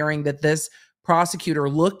comforting hearing that this prosecutor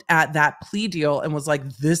looked at that plea deal and was like,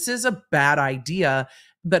 this is a bad idea,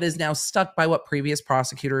 but is now stuck by what previous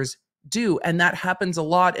prosecutors do. And that happens a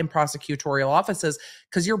lot in prosecutorial offices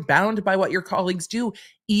because you're bound by what your colleagues do,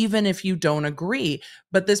 even if you don't agree.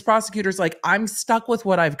 But this prosecutor's like, I'm stuck with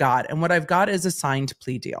what I've got. And what I've got is a signed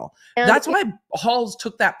plea deal. And that's why Halls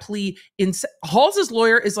took that plea. Halls's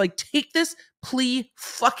lawyer is like, take this plea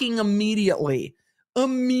fucking immediately,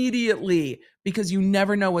 because you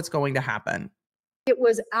never know what's going to happen. It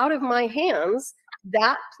was out of my hands.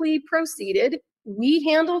 That plea proceeded. We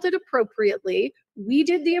handled it appropriately. We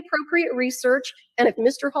did the appropriate research. And if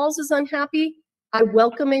Mr. Halls is unhappy, I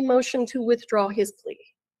welcome a motion to withdraw his plea.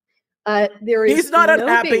 There is He's not no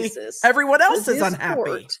unhappy. Basis Everyone else is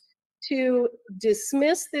unhappy. To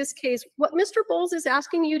dismiss this case. What Mr. Bowles is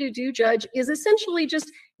asking you to do, Judge, is essentially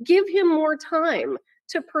just give him more time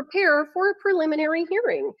to prepare for a preliminary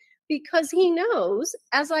hearing, because he knows,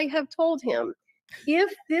 as I have told him,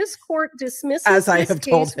 if this court dismisses this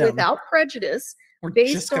case without prejudice,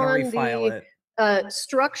 based on the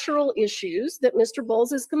structural issues that Mr.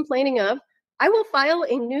 Bowles is complaining of, I will file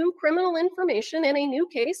a new criminal information and a new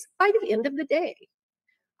case by the end of the day.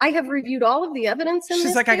 I have reviewed all of the evidence in this case.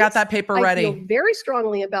 She's like, I got that paper ready. I feel very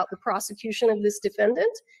strongly about the prosecution of this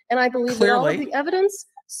defendant, and I believe that all of the evidence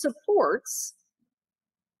supports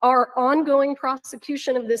our ongoing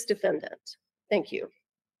prosecution of this defendant. Thank you.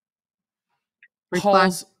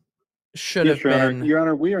 Halls should have been. Your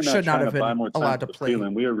Honor, we are not trying to buy more time to appeal,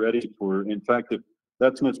 and we are ready for. In fact, if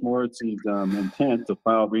that's Ms. Morris's intent to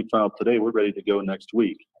refile today, we're ready to go next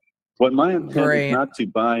week. What my intent is not to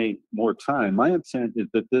buy more time. My intent is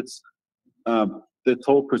that this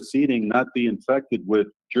whole proceeding not be infected with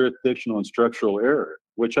jurisdictional and structural error,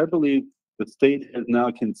 which I believe the state has now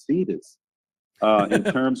conceded. In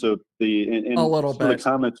terms of the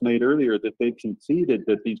comments made earlier, that they conceded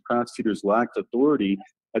that these prosecutors lacked authority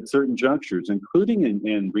at certain junctures, including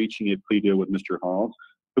in reaching a plea deal with Mr. Hall,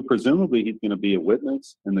 who presumably he's going to be a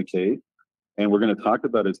witness in the case, and we're going to talk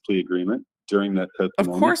about his plea agreement during that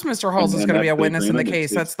testimony. Of course, Mr. Halls is going to be a witness in the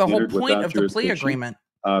case. That's the whole point of the plea agreement.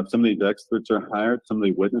 Some of these experts are hired. Some of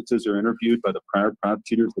the witnesses are interviewed by the prior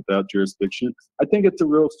prosecutors without jurisdiction. I think it's a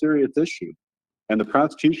real serious issue. And the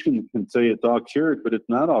prosecution can say it's all cured, but it's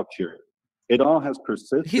not all cured. It all has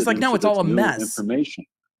persisted. He's like, no, it's all a mess. Information.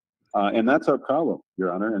 And that's our problem,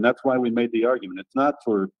 Your Honor. And that's why we made the argument. It's not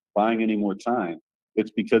for buying any more time.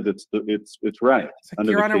 It's because it's right. Like,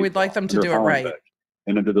 Your Honor, we'd like them to do it right.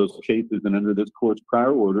 And under those cases and under this court's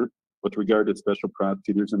prior order with regard to special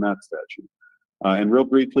prosecutors and that statute. And real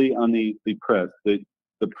briefly on the press, the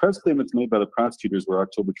press statements made by the prosecutors were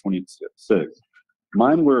October 26th.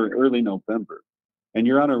 Mine were early November. And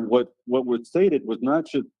Your Honor, what was stated was not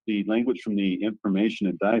just the language from the information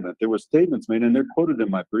indictment. There were statements made, and they're quoted in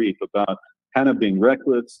my brief, about Hannah being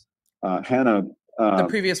reckless, Hannah The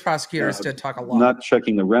previous prosecutors did talk a lot. Not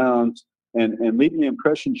checking the rounds and leaving the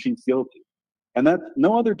impression she's guilty. And that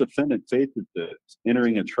no other defendant faces this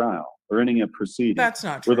entering a trial or entering a proceeding. That's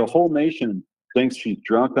not true. Where the whole nation thinks she's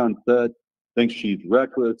drunk on set, thinks she's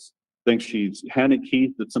reckless, thinks she's handed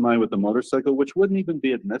keys to somebody with a motorcycle, which wouldn't even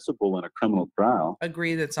be admissible in a criminal trial.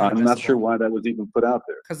 Agree, that's not I'm not sure why that was even put out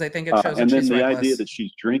there. because they think it shows And that then she's the reckless. idea that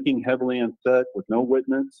she's drinking heavily on set with no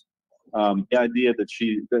witness, the idea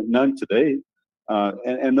that none today,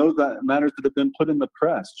 and those matters that have been put in the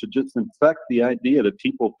press to just infect the idea that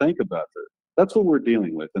people think about her. That's what we're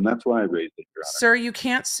dealing with, and that's why I raised it, Your Honor. Sir, you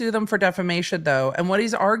can't sue them for defamation, though. And what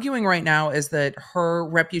he's arguing right now is that her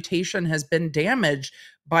reputation has been damaged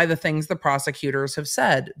by the things the prosecutors have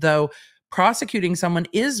said. Though prosecuting someone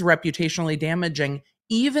is reputationally damaging,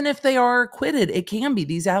 even if they are acquitted. It can be.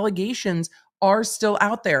 These allegations are still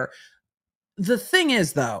out there. The thing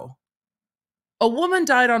is, though, a woman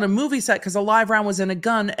died on a movie set because a live round was in a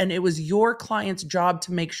gun, and it was your client's job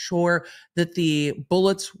to make sure that the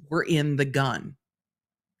bullets were in the gun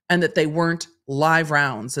and that they weren't live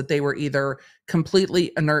rounds, that they were either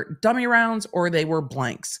completely inert dummy rounds or they were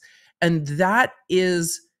blanks. And that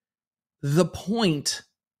is the point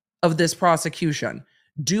of this prosecution.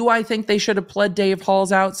 Do I think they should have pled Dave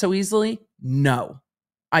Halls out so easily? No.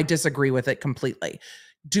 I disagree with it completely.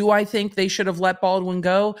 Do I think they should have let Baldwin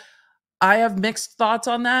go? I have mixed thoughts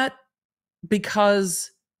on that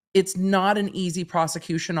because it's not an easy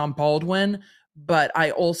prosecution on Baldwin, but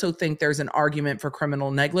I also think there's an argument for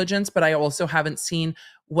criminal negligence, but I also haven't seen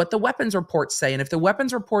what the weapons reports say. And if the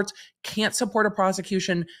weapons reports can't support a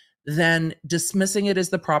prosecution, then dismissing it is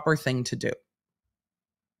the proper thing to do.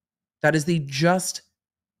 That is the just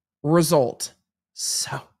result.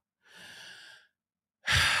 So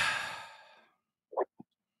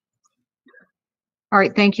All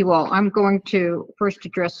right, thank you all. I'm going to first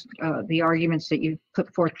address the arguments that you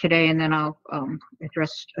put forth today, and then I'll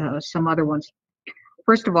address some other ones.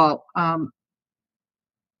 First of all,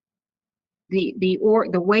 the order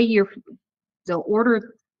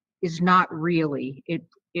is not really,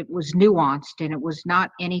 it was nuanced, and it was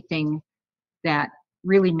not anything that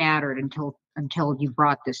really mattered until you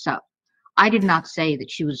brought this up. I did not say that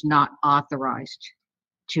she was not authorized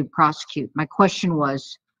to prosecute. My question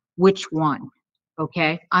was, which one?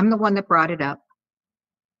 Okay, I'm the one that brought it up.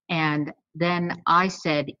 And then I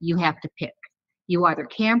said, you have to pick. You either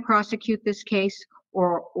can prosecute this case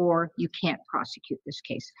or you can't prosecute this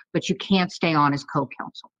case, but you can't stay on as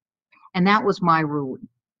co-counsel. And that was my ruling.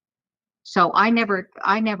 So I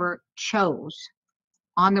never chose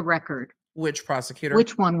on the record which prosecutor?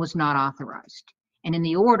 Which one was not authorized. And in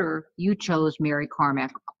the order, you chose Mary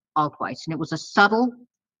Carmack Altweiss. And it was a subtle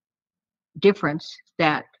difference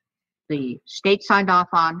that the state signed off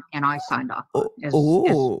on and I signed off on as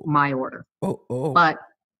my order. But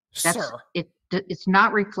that's it's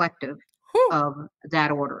not reflective of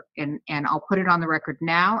that order. And I'll put it on the record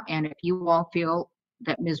now. And if you all feel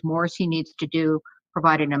that Ms. Morrissey needs to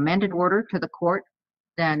provide an amended order to the court,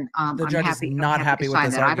 then I'm happy with this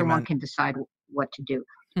argument. Either one can decide what to do.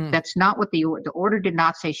 That's not what the order did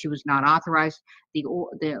not say. She was not authorized.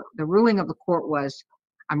 The ruling of the court was,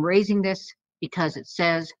 I'm raising this because it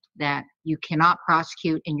says that you cannot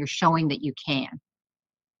prosecute and you're showing that you can.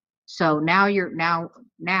 So now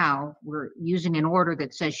we're using an order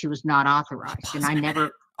that says she was not authorized, and I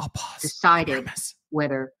never decided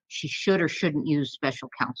whether she should or shouldn't use special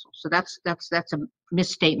counsel. So that's a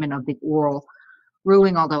misstatement of the oral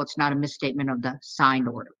ruling, although it's not a misstatement of the signed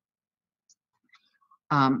order.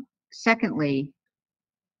 Secondly,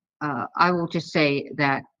 I will just say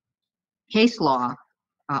that case law,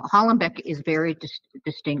 Hollenbeck is very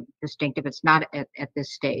distinctive. It's not at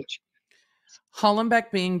this stage.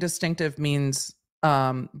 Hollenbeck being distinctive means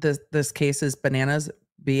this case is bananas,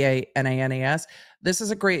 B-A-N-A-N-A-S. This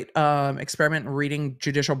is a great experiment in reading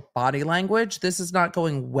judicial body language. This is not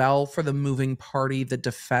going well for the moving party, the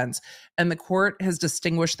defense. And the court has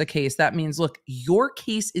distinguished the case. That means, look, your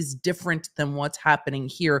case is different than what's happening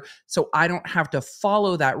here, so I don't have to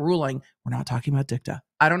follow that ruling. We're not talking about dicta.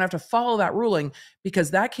 I don't have to follow that ruling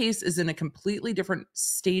because that case is in a completely different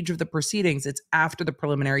stage of the proceedings. It's after the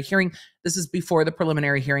preliminary hearing. This is before the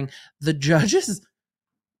preliminary hearing. The judge is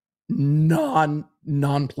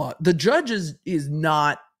non-plot. The judge is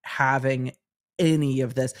not having any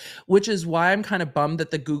of this, which is why I'm kind of bummed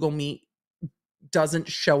that the Google Meet doesn't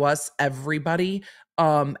show us everybody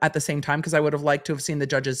at the same time, because I would have liked to have seen the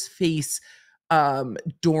judge's face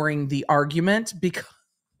during the argument, because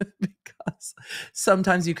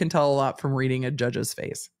sometimes you can tell a lot from reading a judge's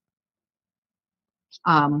face.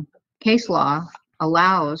 Case law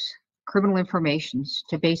allows criminal information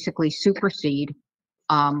to basically supersede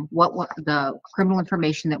what the criminal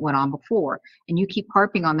information that went on before. And you keep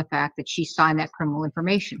harping on the fact that she signed that criminal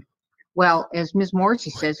information. Well, as Ms. Morrissey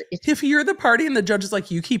says, if you're the party and the judge is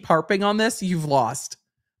like, you keep harping on this, you've lost.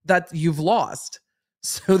 You've lost.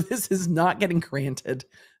 So this is not getting granted.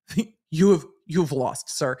 You've lost,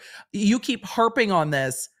 sir. You keep harping on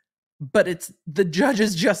this, but the judge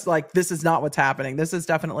is just like, this is not what's happening. This is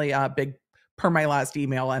definitely a big per my last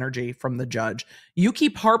email energy from the judge. You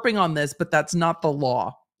keep harping on this, but that's not the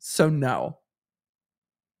law. So no.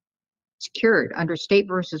 It's cured under State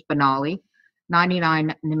versus Benally,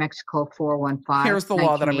 99 New Mexico 415. Here's the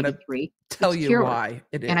law that I'm going to tell you why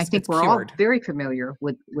it is. And I think we're all very familiar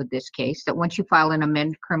with this case, that once you file an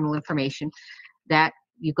amended criminal information, that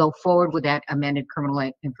you go forward with that amended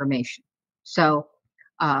criminal information. So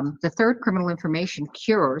the third criminal information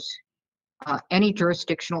cures any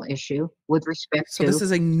jurisdictional issue with respect to. So this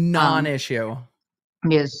is a non-issue.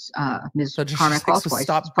 Ms. So Carmack Altweiss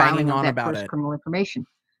stop banging on about it. Criminal information.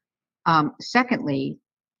 Secondly,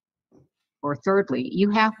 or thirdly, you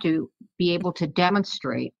have to be able to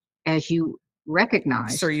demonstrate, as you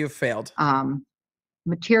recognize. Sir, you've failed.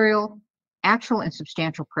 Material, actual, and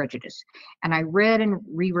substantial prejudice. And I read and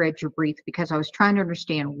reread your brief because I was trying to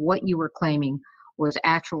understand what you were claiming was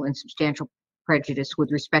actual and substantial prejudice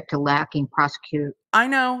with respect to lacking prosecutor. I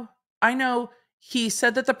know. He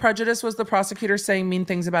said that the prejudice was the prosecutor saying mean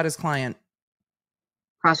things about his client.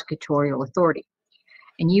 Prosecutorial authority.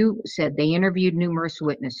 And you said they interviewed numerous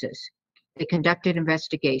witnesses. They conducted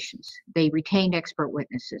investigations. They retained expert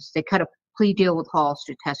witnesses. They cut a plea deal with Halls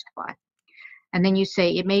to testify. And then you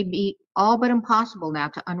say it may be all but impossible now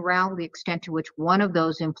to unravel the extent to which one of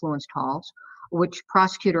those influenced Halls, which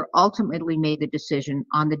prosecutor ultimately made the decision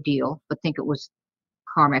on the deal, but think it was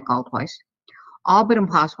Carmack Altweiss. All but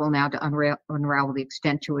impossible now to unravel the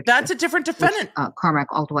extent to which. That's a different defendant. Carmack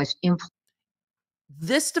Altweiss influenced.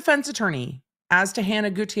 This defense attorney, as to Hannah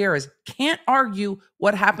Gutierrez, can't argue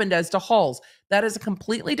what happened as to Halls. That is a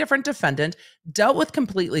completely different defendant, dealt with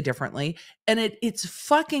completely differently, and it's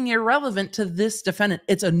fucking irrelevant to this defendant.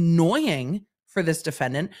 It's annoying for this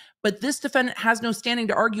defendant, but this defendant has no standing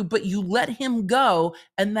to argue, but you let him go,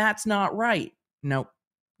 and that's not right. Nope.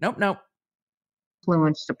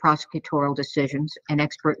 Influenced the prosecutorial decisions and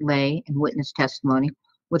expert lay and witness testimony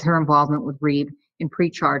with her involvement with Reeb in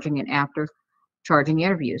pre-charging and after charging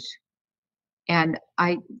interviews. And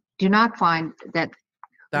I do not find that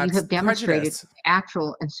you have demonstrated prejudice.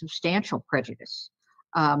 Actual and substantial prejudice.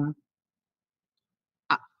 I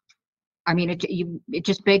mean, it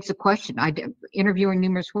just begs the question. Interviewing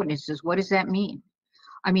numerous witnesses, what does that mean?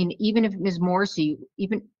 I mean, even if Ms. Morrissey,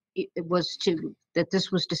 even it was that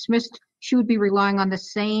this was dismissed, she would be relying on the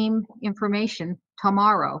same information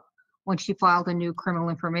tomorrow when she filed a new criminal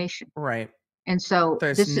information. Right. And so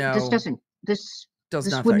this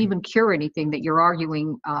wouldn't even cure anything that you're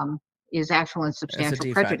arguing is actual and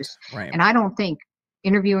substantial prejudice. Right. And I don't think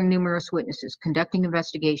interviewing numerous witnesses, conducting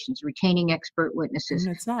investigations, retaining expert witnesses,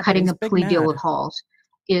 cutting a plea deal with Halls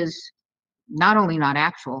is not only not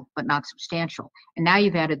actual, but not substantial. And now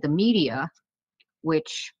you've added the media,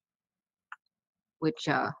 which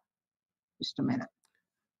just a minute.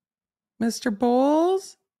 Mr.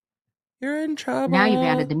 Bowles, you're in trouble. Now you've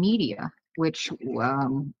added the media, which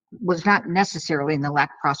was not necessarily in the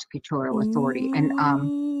lack of prosecutorial authority. And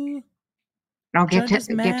I'll get to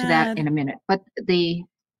that in a minute. But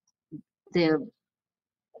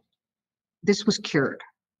this was cured.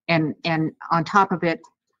 And on top of it,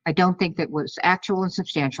 I don't think that was actual and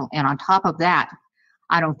substantial. And on top of that,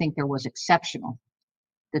 I don't think there was exceptional.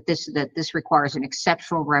 That this requires an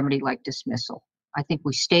exceptional remedy like dismissal. I think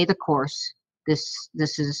we stay the course. This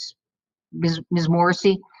is Ms.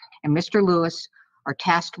 Morrissey and Mr. Lewis are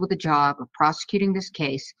tasked with the job of prosecuting this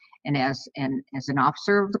case, and as an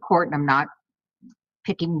officer of the court, and I'm not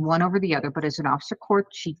picking one over the other, but as an officer of court,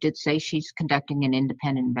 she did say she's conducting an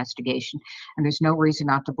independent investigation, and there's no reason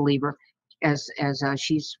not to believe her as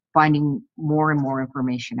she's finding more and more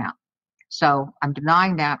information out. So I'm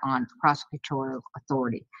denying that on prosecutorial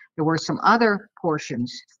authority. There were some other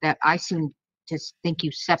portions that I seem to think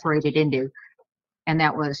you separated into, and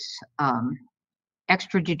that was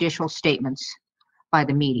extrajudicial statements by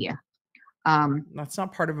the media. That's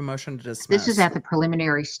not part of a motion to dismiss. This is at the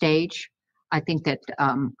preliminary stage. I think that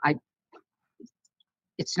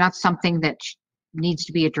it's not something that needs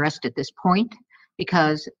to be addressed at this point,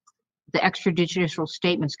 because the extrajudicial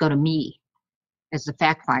statements go to me as the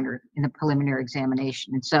fact finder in the preliminary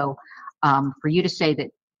examination. And so for you to say that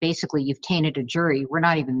basically you've tainted a jury, we're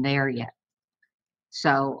not even there yet.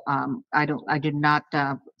 So I did not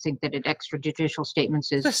think that an extrajudicial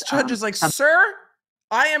statements is. This judge is like, sir,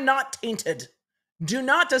 I am not tainted. Do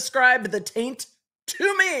not describe the taint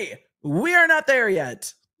to me. We are not there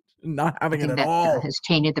yet. Not I having it think at that all. has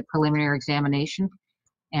tainted the preliminary examination,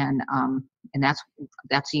 and that's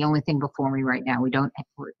the only thing before me right now.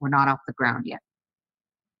 We're not off the ground yet.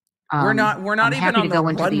 We're not I'm even happy on to the go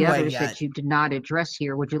into the runway others yet. that you did not address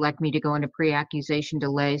here. Would you like me to go into pre-accusation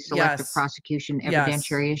delay, selective Yes. prosecution, Yes.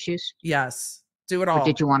 evidentiary issues? Yes. Do it Or all.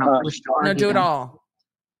 did you want to No, do it them? all.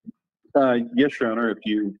 Yes, Your Honor, if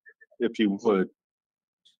you would.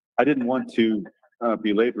 I didn't want to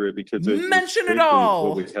belabor it because it's Mention it basically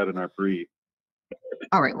all. what we had in our brief.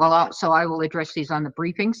 All right. Well, so I will address these on the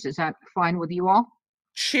briefings. Is that fine with you all?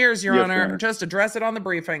 Cheers, Your Yes, Honor. Your Honor. Just address it on the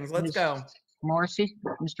briefings. Let's Ms. go. Morrissey,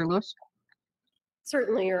 Mr. Lewis?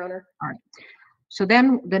 Certainly, Your Honor. All right. So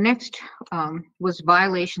then the next was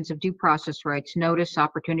violations of due process rights, notice,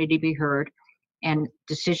 opportunity to be heard, and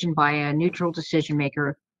decision by a neutral decision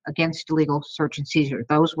maker against illegal search and seizure.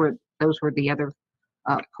 Those were the other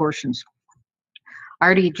portions. I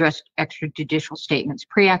already addressed extrajudicial statements,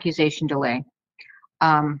 pre-accusation delay.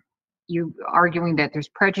 You arguing that there's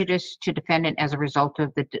prejudice to defendant as a result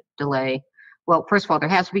of the delay. Well, first of all, there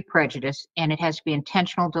has to be prejudice, and it has to be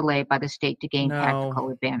intentional delay by the state to gain tactical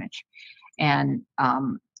advantage. And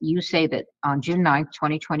you say that on June 9th,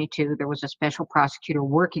 2022, there was a special prosecutor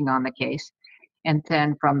working on the case. And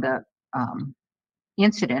then from the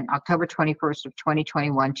incident, October 21st of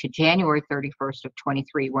 2021 to January 31st of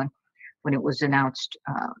 23, when it was announced,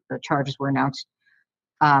 the charges were announced,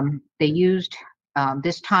 they used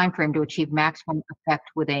this time frame to achieve maximum effect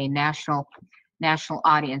with a national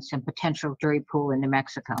audience and potential jury pool in New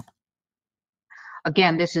Mexico.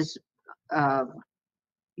 Again, this is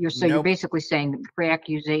you're basically saying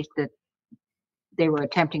pre-accusation that they were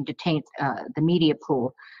attempting to taint the media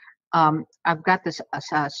pool. I've got this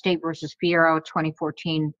State versus Fierro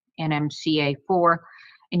 2014 NMCA 4,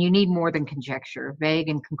 and you need more than conjecture. Vague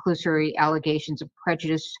and conclusory allegations of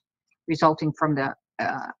prejudice resulting from the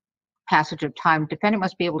passage of time. Defendant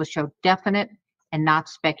must be able to show definite and not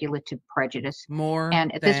speculative prejudice. More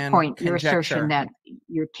and at than this point, your conjecture. assertion that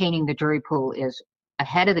you're tainting the jury pool is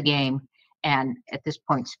ahead of the game, and at this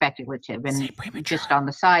point, speculative. And just on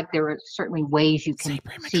the side, there are certainly ways you can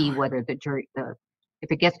see whether the jury,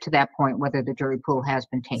 if it gets to that point, whether the jury pool has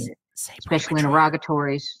been tainted, especially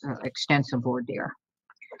interrogatories, extensive voir dire.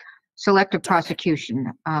 Selective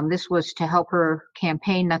prosecution. This was to help her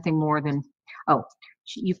campaign, nothing more than,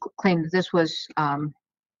 you claim that this was,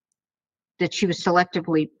 that she was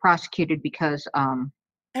selectively prosecuted because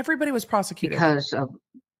everybody was prosecuted because of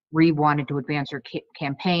Reeve wanted to advance her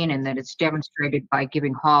campaign, and that it's demonstrated by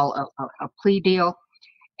giving Hall a plea deal,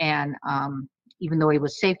 and even though he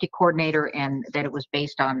was safety coordinator, and that it was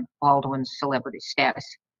based on Baldwin's celebrity status.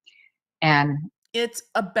 And it's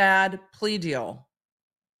a bad plea deal,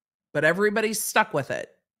 but everybody's stuck with it.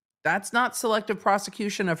 That's not selective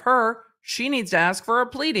prosecution of her. She needs to ask for a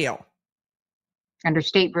plea deal. Under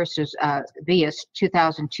State versus Vias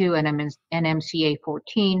 2002 and NMCA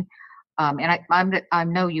 14, and I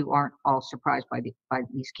know you aren't all surprised by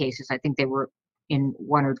these cases. I think they were in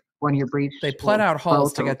one of your briefs. They pled out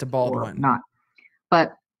Halls to get to Baldwin. Not,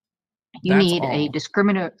 but you That's need all. a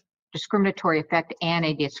discriminatory effect and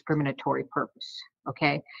a discriminatory purpose.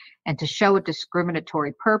 Okay, and to show a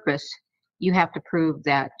discriminatory purpose, you have to prove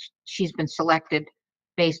that she's been selected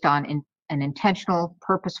based on an intentional,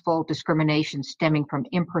 purposeful discrimination stemming from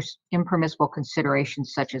impermissible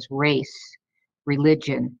considerations such as race,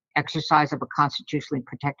 religion, exercise of a constitutionally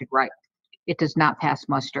protected right. It does not pass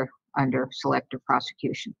muster under selective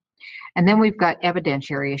prosecution. And then we've got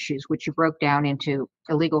evidentiary issues, which you broke down into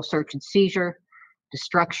illegal search and seizure,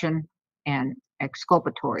 destruction, and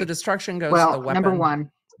exculpatory. The destruction goes well, to the weapon. Number one,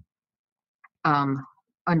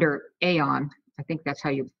 under Aon, I think that's how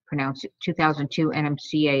you pronounce it, 2002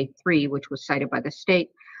 NMCA 3, which was cited by the state.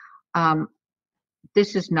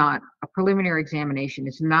 This is not, a preliminary examination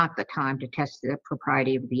is not the time to test the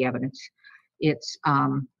propriety of the evidence. It's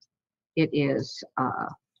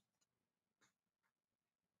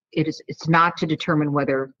not to determine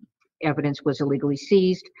whether evidence was illegally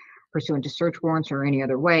seized pursuant to search warrants or any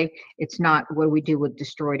other way. It's not what do we do with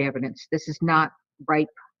destroyed evidence. This is not ripe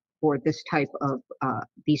for this type of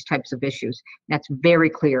these types of issues. That's very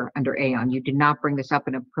clear under Aon. You did not bring this up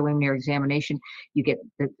in a preliminary examination. You get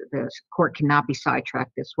the court cannot be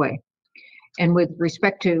sidetracked this way. And with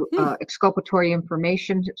respect to exculpatory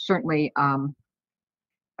information, certainly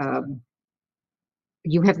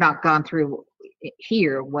you have not gone through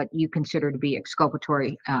here what you consider to be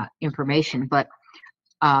exculpatory information, but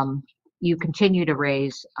you continue to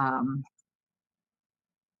raise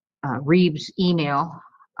Reeves' email,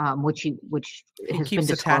 which has been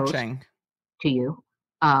disclosed attaching to you.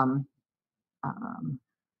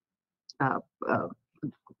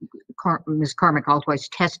 Ms. Carmack Altwise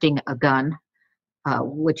testing a gun,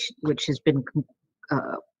 which has been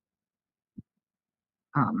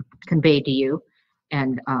conveyed to you,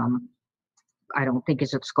 and I don't think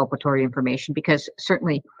is exculpatory information, because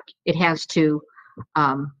certainly it has to,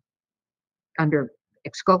 under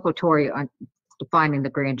exculpatory defining the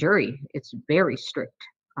grand jury, it's very strict.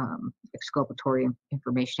 Exculpatory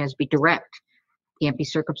information has to be direct, can't be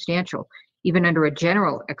circumstantial. Even under a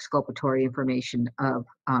general exculpatory information of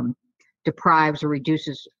deprives or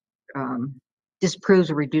reduces, disproves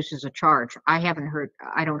or reduces a charge. I haven't heard,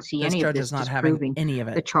 I don't see any of this not disproving having any of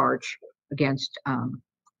it. the charge against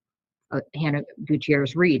Hannah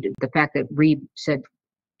Gutierrez Reed. The fact that Reed said,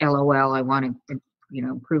 LOL, I want to,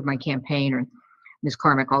 improve my campaign, or Ms.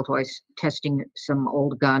 Carmack Altwise testing some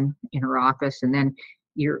old gun in her office, and then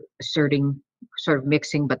you're asserting, sort of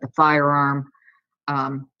mixing, but the firearm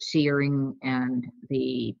searing and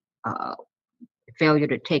the failure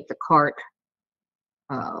to take the cart,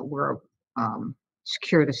 were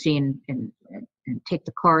secure the scene and take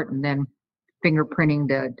the cart, and then fingerprinting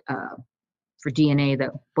the for DNA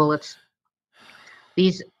the bullets.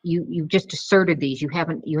 These you've just asserted these. You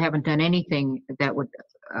haven't done anything that would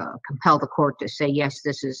compel the court to say yes,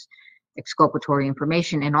 this is exculpatory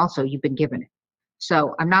information, and also you've been given it.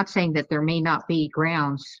 So I'm not saying that there may not be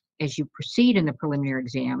grounds as you proceed in the preliminary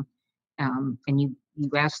exam, and you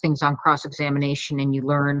ask things on cross-examination, and you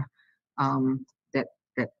learn that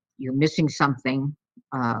you're missing something.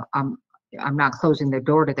 I'm not closing the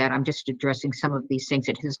door to that. I'm just addressing some of these things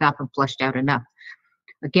that has not been fleshed out enough.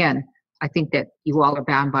 Again, I think that you all are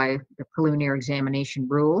bound by the preliminary examination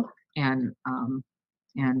rule, and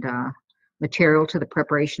material to the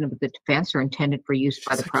preparation of the defense are intended for use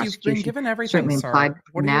by the prosecution. You've been given everything, certainly sir. implied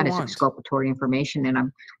What in do you that is want? exculpatory information, and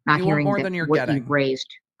I'm not You want hearing more that than you're what getting. you've raised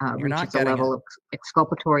You're not reaches a getting level of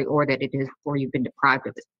exculpatory, or that it is, or you've been deprived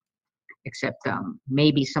of it. Except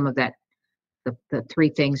maybe some of that, the three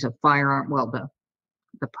things of firearm, well,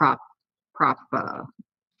 the prop It's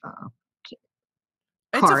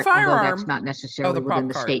a cart, although firearm. that's not necessarily the prop within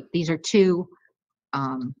the cart. state. These are two,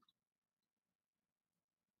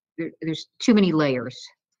 there's too many layers,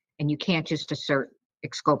 and you can't just assert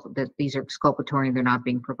that these are exculpatory and they're not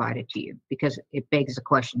being provided to you, because it begs the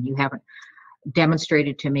question. You haven't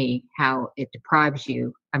demonstrated to me how it deprives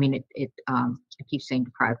you. I mean, I keep saying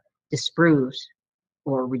deprive, disproves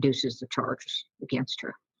or reduces the charges against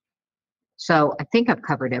her. So I think I've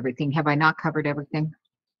covered everything. Have I not covered everything?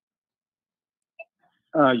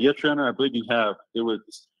 Yes, Your Honor, I believe you have. It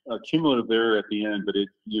was a cumulative error at the end, but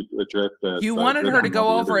you addressed that. You by wanted her to addressing go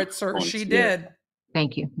all the over other it, sir. points. She Yeah. did.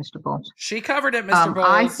 Thank you, Mr. Bowles. She covered it, Mr. Bowles.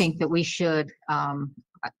 I think that we should,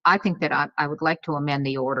 I think that I would like to amend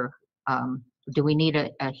the order. Do we need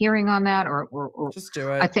a hearing on that, or Just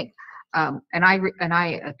do it. I think, and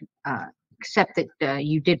I accept that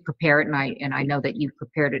you did prepare it, and I know that you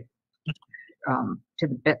prepared it to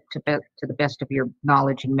the best of your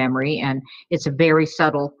knowledge and memory, and it's a very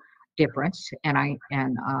subtle difference. And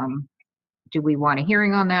do we want a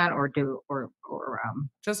hearing on that, or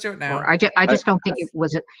just do it now. or I just don't think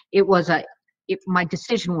my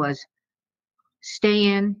decision was stay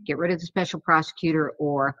in, get rid of the special prosecutor,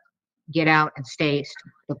 or get out and stay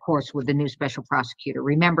the course with the new special prosecutor.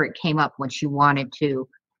 Remember, it came up when she wanted to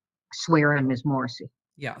swear in Ms. Morrissey.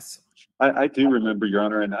 Yes. I do remember, Your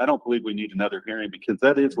Honor, and I don't believe we need another hearing, because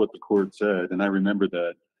that is what the court said, and I remember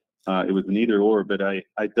that. It was an either or, but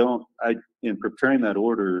in preparing that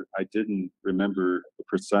order, I didn't remember the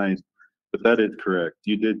precise, but that is correct.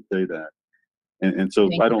 You did say that. And so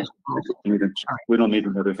Thank we don't need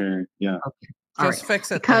another hearing. Yeah. Okay. Just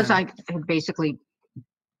fix it. Because then. I had basically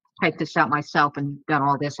typed this out myself and done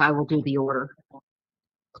all this, I will do the order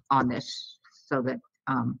on this, so that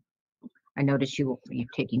I notice you're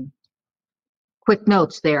taking quick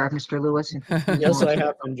notes there, Mr. Lewis. Yes, I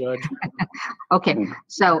have been, Judge. Okay,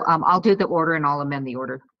 so I'll do the order and I'll amend the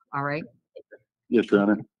order. All right. Yes, Your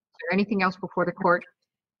Honor. Is there anything else before the court?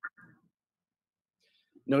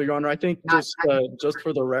 No, Your Honor, I think just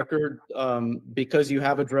for the record, because you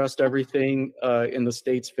have addressed everything in the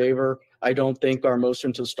state's favor, I don't think our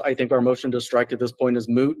motion to strike at this point is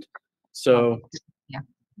moot. So, yeah.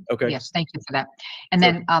 Okay. Yes, thank you for that. And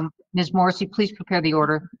then, Ms. Morrissey, please prepare the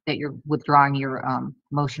order that you're withdrawing your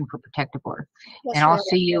motion for protective order. Yes, And Your I'll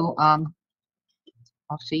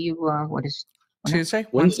Honor. see you, what is Tuesday,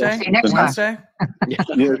 Wednesday. Wednesday, See you next time. Wednesday. Yeah,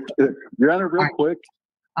 Your Honor, real All right. quick.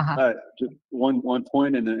 Uh-huh. Just one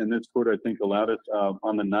point, and this court, I think, allowed it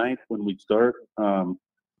on the 9th when we start.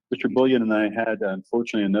 Mr. Bullion and I had,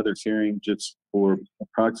 unfortunately, another hearing just for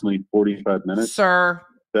approximately 45 minutes. Sir.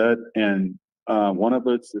 And one of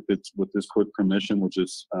us, if it's with this court permission, will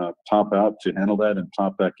just pop out to handle that and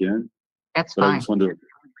pop back in. That's But I fine. just wanted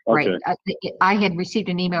to, okay. Right. I had received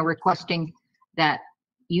an email requesting that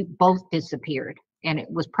you both disappeared, and it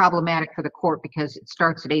was problematic for the court because it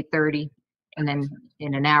starts at 8:30 and then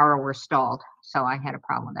in an hour we're stalled. So I had a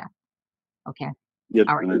problem with that. Okay. Yes.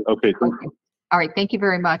 All right. Okay. Okay. All right. Thank you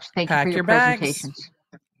very much. Thank you Pack for your your bags. presentations.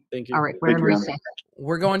 Thank you. All right. We're in Thank you. recess.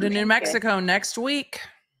 We're going to New Okay. Mexico next week.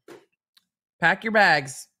 Pack your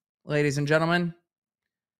bags, ladies and gentlemen,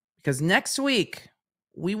 because next week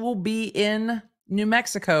we will be in New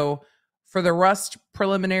Mexico for the Rust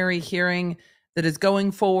preliminary hearing that is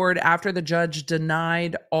going forward after the judge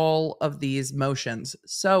denied all of these motions.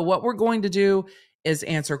 So what we're going to do is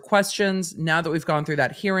answer questions. Now that we've gone through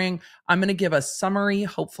that hearing, I'm going to give a summary.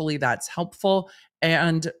 Hopefully that's helpful.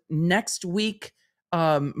 And next week,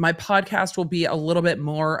 my podcast will be a little bit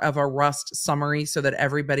more of a Rust summary so that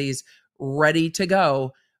everybody's ready to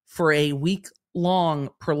go for a week-long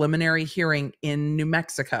preliminary hearing in New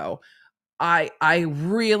Mexico. I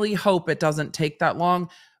really hope it doesn't take that long.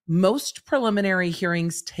 Most preliminary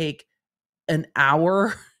hearings take an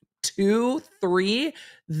hour, 2, 3.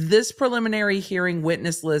 This preliminary hearing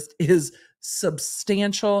witness list is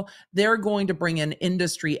substantial. They're going to bring in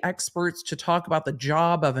industry experts to talk about the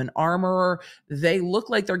job of an armorer. They look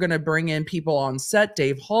like they're going to bring in people on set.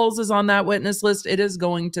 Dave Halls is on that witness list. It is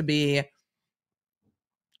going to be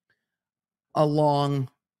a long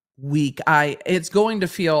week. It's going to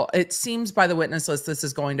feel, it seems by the witness list, this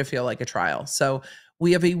is going to feel like a trial. So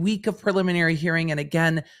we have a week of preliminary hearing. And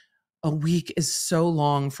again, a week is so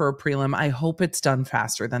long for a prelim. I hope it's done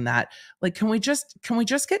faster than that. Like, can we just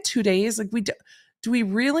get 2 days? Like, do we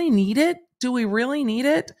really need it? Do we really need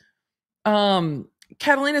it?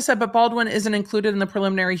 Catalina said, but Baldwin isn't included in the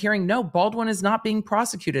preliminary hearing. No, Baldwin is not being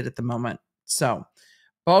prosecuted at the moment. So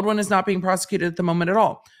Baldwin is not being prosecuted at the moment at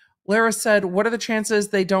all. Lara said, what are the chances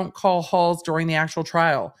they don't call Halls during the actual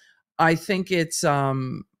trial? I think it's,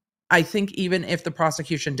 I think even if the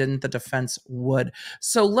prosecution didn't, the defense would.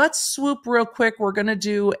 So let's swoop real quick. We're going to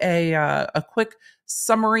do a quick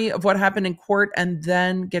summary of what happened in court and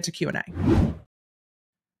then get to Q&A.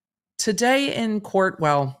 Today in court,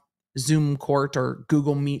 well, Zoom court or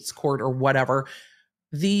Google Meets court or whatever,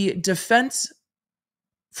 the defense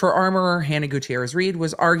for armorer Hannah Gutierrez Reed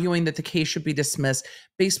was arguing that the case should be dismissed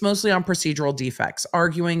based mostly on procedural defects,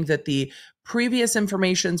 arguing that the previous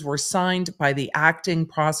informations were signed by the acting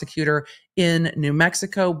prosecutor in New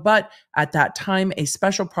Mexico, but at that time, a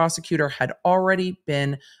special prosecutor had already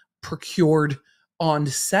been procured on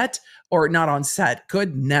set, or not on set.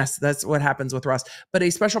 Goodness, that's what happens with Rust. But a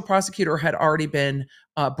special prosecutor had already been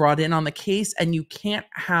brought in on the case, and you can't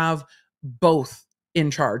have both in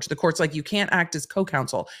charge. The court's like, you can't act as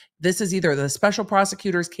co-counsel. This is either the special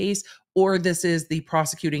prosecutor's case or this is the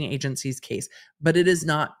prosecuting agency's case, but it is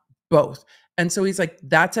not both. And so he's like,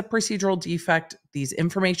 that's a procedural defect. These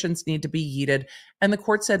informations need to be yeeted. And the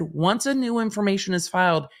court said, once a new information is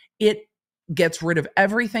filed, it gets rid of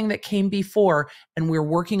everything that came before, and we're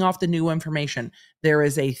working off the new information. There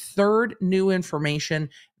is a third new information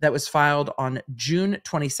that was filed on June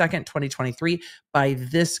 22nd, 2023 by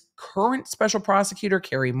this current special prosecutor,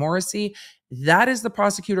 Carrie Morrissey. That is the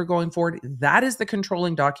prosecutor going forward. That is the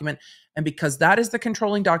controlling document. And because that is the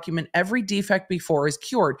controlling document, every defect before is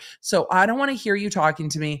cured. So I don't want to hear you talking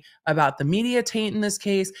to me about the media taint in this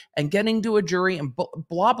case and getting to a jury and blah,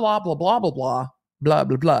 blah, blah, blah, blah, blah, blah. Blah,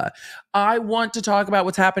 blah, blah. I want to talk about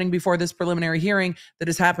what's happening before this preliminary hearing that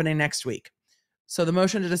is happening next week. So the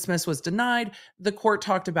motion to dismiss was denied. The court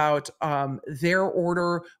talked about their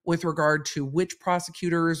order with regard to which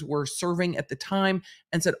prosecutors were serving at the time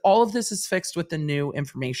and said all of this is fixed with the new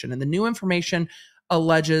information. And the new information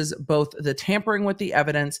alleges both the tampering with the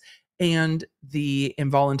evidence and the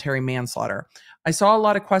involuntary manslaughter. I saw a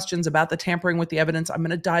lot of questions about the tampering with the evidence. I'm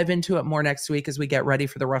going to dive into it more next week as we get ready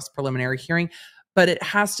for the Rust preliminary hearing. But it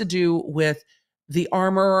has to do with the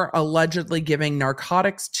armorer allegedly giving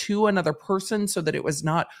narcotics to another person so that it was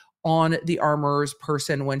not on the armorer's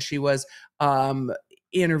person when she was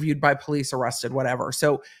interviewed by police, arrested, whatever.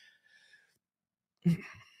 So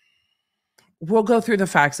we'll go through the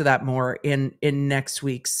facts of that more in next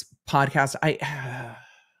week's podcast.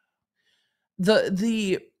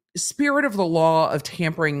 The spirit of the law of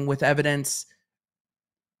tampering with evidence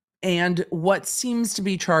and what seems to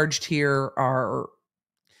be charged here are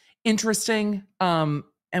interesting. And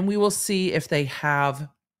we will see if they have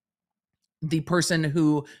the person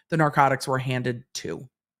who the narcotics were handed to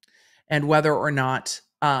and whether or not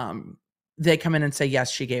they come in and say,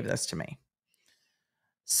 yes, she gave this to me.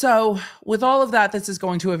 So with all of that, this is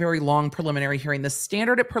going to a very long preliminary hearing. The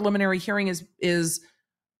standard at preliminary hearing is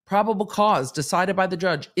probable cause decided by the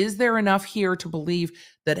judge. Is there enough here to believe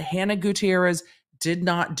that Hannah Gutierrez did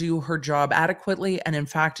not do her job adequately and in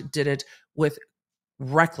fact did it with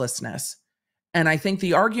recklessness? And I think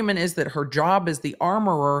the argument is that her job as the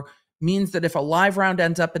armorer means that if a live round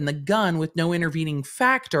ends up in the gun with no intervening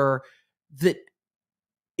factor, that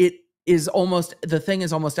the thing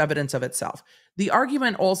is almost evidence of itself. The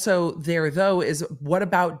argument also there, though, is what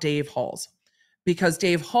about Dave Halls? Because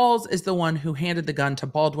Dave Halls is the one who handed the gun to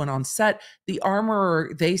Baldwin on set. The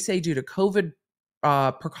armorer, they say due to COVID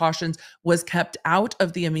precautions, was kept out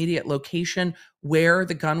of the immediate location where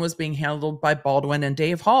the gun was being handled by Baldwin and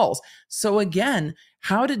Dave Halls. So again,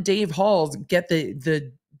 how did Dave Halls get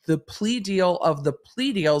the plea deal of the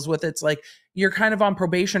plea deals with it's like, you're kind of on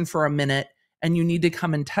probation for a minute and you need to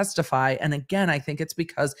come and testify? And again, I think it's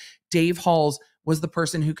because Dave Halls was the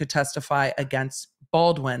person who could testify against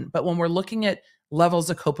Baldwin. But when we're looking at levels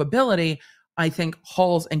of culpability, I think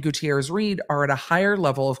Halls and Gutierrez-Reed are at a higher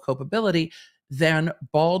level of culpability than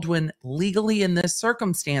Baldwin legally in this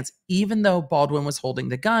circumstance. Even though Baldwin was holding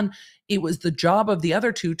the gun, it was the job of the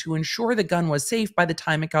other two to ensure the gun was safe by the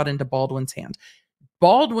time it got into Baldwin's hand.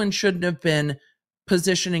 Baldwin shouldn't have been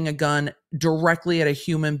positioning a gun directly at a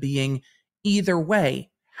human being either way.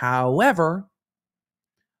 However,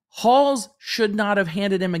 Halls should not have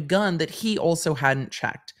handed him a gun that he also hadn't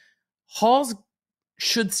checked. Halls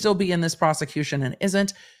should still be in this prosecution and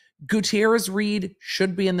isn't. Gutierrez-Reed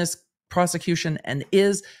should be in this prosecution and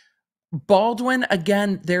is. Baldwin,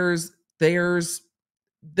 again, there's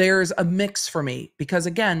a mix for me because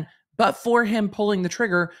again, but for him pulling the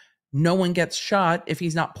trigger, no one gets shot if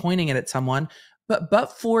he's not pointing it at someone.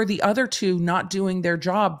 But for the other two not doing their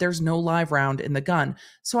job, there's no live round in the gun.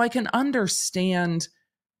 So I can understand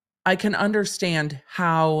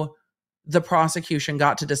how the prosecution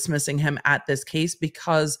got to dismissing him at this case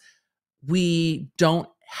because we don't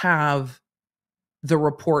have the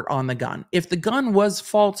report on the gun. If the gun was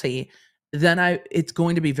faulty, then it's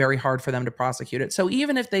going to be very hard for them to prosecute it. So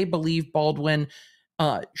even if they believe Baldwin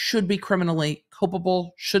should be criminally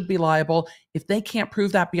culpable, should be liable, if they can't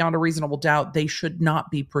prove that beyond a reasonable doubt, they should not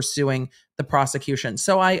be pursuing the prosecution.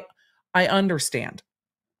 So I understand.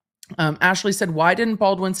 Ashley said, why didn't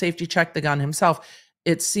Baldwin safety check the gun himself?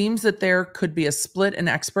 It seems that there could be a split in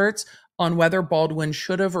experts on whether Baldwin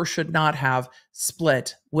should have or should not have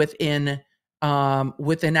split within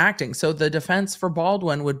acting. So the defense for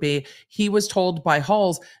Baldwin would be he was told by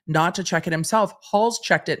Halls not to check it himself. Halls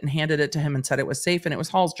checked it and handed it to him and said it was safe and it was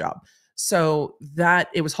Halls' job. So that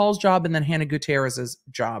it was Halls' job and then Hannah Gutierrez's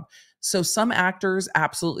job. So some actors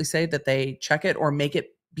absolutely say that they check it or make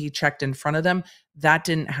it be checked in front of them. That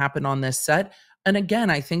didn't happen on this set. And again,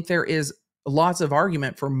 I think there is lots of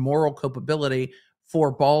argument for moral culpability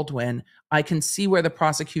for Baldwin. I can see where the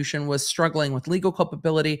prosecution was struggling with legal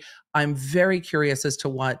culpability. I'm very curious as to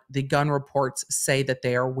what the gun reports say that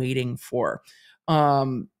they are waiting for.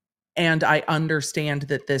 And I understand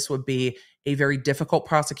that this would be a very difficult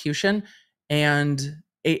prosecution and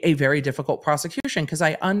a very difficult prosecution because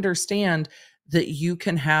I understand that you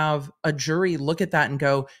can have a jury look at that and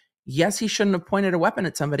go, yes, he shouldn't have pointed a weapon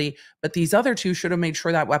at somebody, but these other two should have made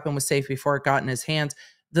sure that weapon was safe before it got in his hands.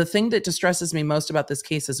 The thing that distresses me most about this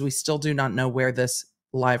case is we still do not know where this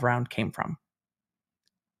live round came from.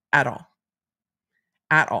 At all.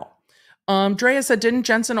 At all. Drea said, didn't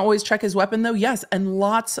Jensen always check his weapon though? Yes, and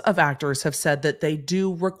lots of actors have said that they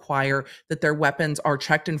do require that their weapons are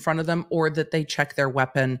checked in front of them or that they check their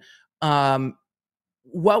weapon.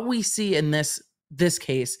 What we see in this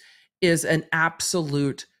case is an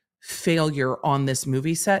absolute failure on this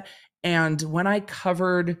movie set. And when I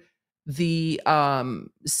covered the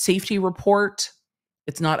safety report,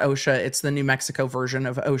 it's not OSHA, it's the New Mexico version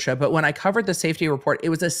of OSHA. But when I covered the safety report, it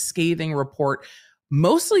was a scathing report,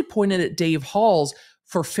 mostly pointed at Dave Halls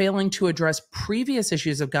for failing to address previous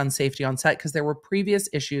issues of gun safety on set because there were previous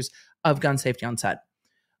issues of gun safety on set.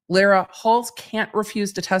 Lara, Halls can't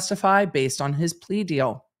refuse to testify based on his plea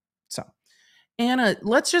deal. So Anna,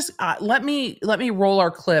 let's just let me roll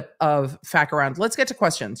our clip of Fact Around. Let's get to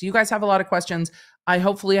questions. You guys have a lot of questions. I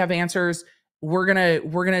hopefully have answers. We're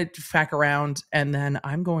gonna Fact Around, and then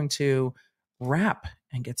I'm going to wrap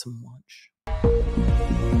and get some lunch.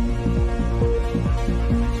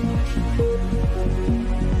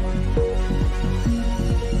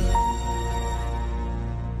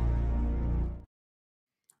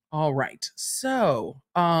 All right. So,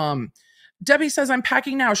 Debbie says, I'm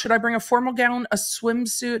packing now. Should I bring a formal gown, a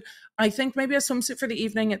swimsuit? I think maybe a swimsuit for the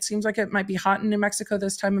evening. It seems like it might be hot in New Mexico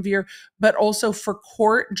this time of year, but also for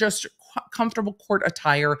court, just comfortable court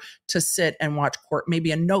attire to sit and watch court.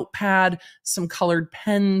 Maybe a notepad, some colored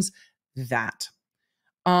pens, that.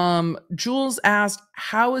 Jules asked,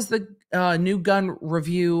 how is the new gun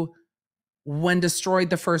review when destroyed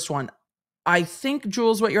the first one? I think,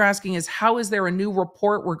 Jules, what you're asking is, how is there a new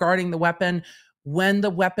report regarding the weapon when the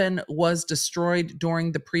weapon was destroyed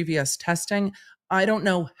during the previous testing? I don't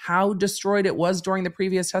know how destroyed it was during the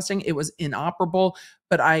previous testing. It was inoperable,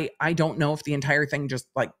 but I don't know if the entire thing just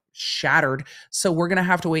like shattered. So we're going to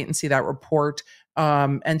have to wait and see that report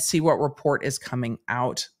and see what report is coming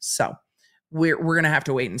out. So we're going to have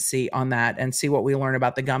to wait and see on that and see what we learn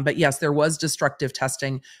about the gun. But yes, there was destructive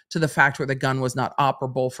testing to the fact where the gun was not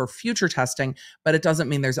operable for future testing, but it doesn't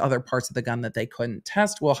mean there's other parts of the gun that they couldn't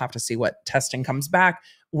test. We'll have to see what testing comes back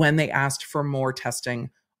when they asked for more testing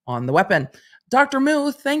on the weapon. Dr.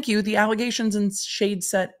 Moo, thank you. The allegations and shade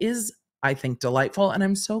set is, I think, delightful, and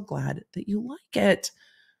I'm so glad that you like it.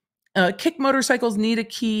 Kick motorcycles need a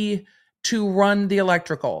key to run the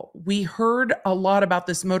electrical. We heard a lot about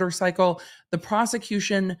this motorcycle. The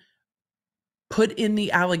prosecution put in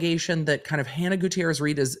the allegation that kind of Hannah Gutierrez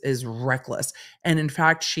Reed is reckless. And in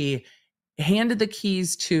fact, she handed the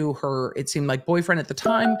keys to her, it seemed like, boyfriend at the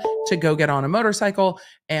time to go get on a motorcycle.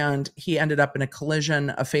 And he ended up in a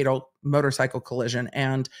collision, a fatal motorcycle collision.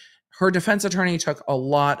 And her defense attorney took a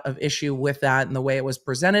lot of issue with that and the way it was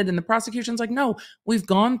presented. And the prosecution's like, no, we've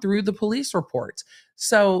gone through the police reports.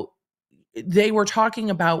 So they were talking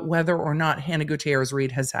about whether or not Hannah Gutierrez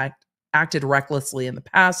Reed has acted recklessly in the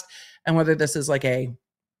past and whether this is like a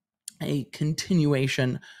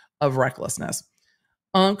continuation of recklessness.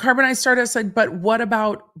 Carbonized Stardust said, but what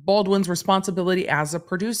about Baldwin's responsibility as a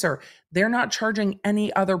producer? They're not charging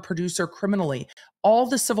any other producer criminally. All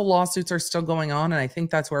the civil lawsuits are still going on, and I think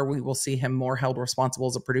that's where we will see him more held responsible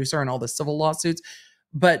as a producer in all the civil lawsuits.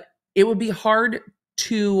 But it would be hard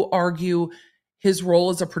to argue his role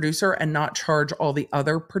as a producer and not charge all the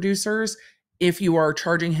other producers if you are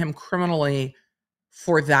charging him criminally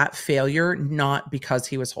for that failure, not because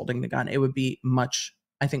he was holding the gun. It would be much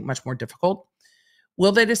more difficult.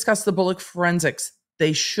 Will they discuss the bullet forensics?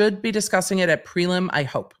 They should be discussing it at prelim, I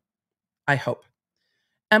hope.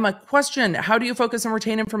 Emma, question, how do you focus and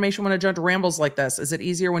retain information when a judge rambles like this? Is it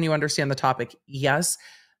easier when you understand the topic? Yes.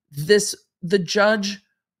 The judge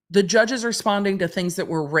is responding to things that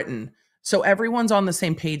were written. So everyone's on the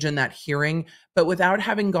same page in that hearing, but without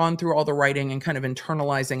having gone through all the writing and kind of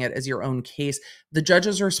internalizing it as your own case, the judge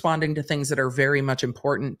is responding to things that are very much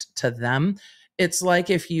important to them. It's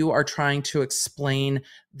like if you are trying to explain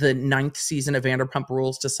the 9th season of Vanderpump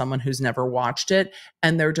Rules to someone who's never watched it,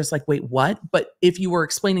 and they're just like, wait, what? But if you were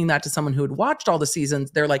explaining that to someone who had watched all the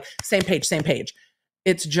seasons, they're like, same page, same page.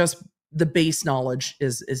 It's just the base knowledge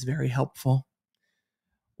is very helpful.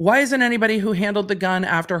 Why isn't anybody who handled the gun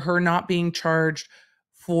after her not being charged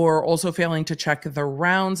for also failing to check the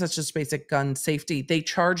rounds? That's just basic gun safety. They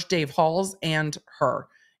charged Dave Halls and her.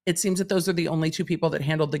 It seems that those are the only two people that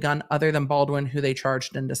handled the gun other than Baldwin who they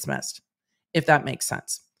charged and dismissed, if that makes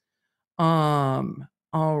sense. All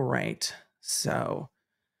right. So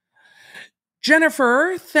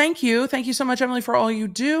Jennifer, thank you. Thank you so much, Emily, for all you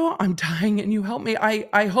do. I'm dying and you help me.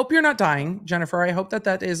 I hope you're not dying, Jennifer. I hope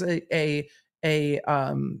that is a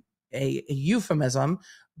euphemism,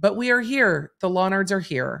 but we are here. The law nerds are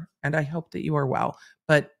here, and I hope that you are well.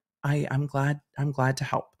 But I'm glad to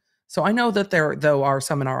help. So I know that there, though, are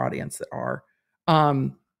some in our audience that are,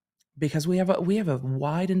 because we have a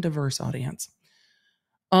wide and diverse audience.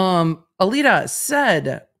 Alita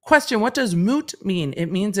said, question, what does moot mean? It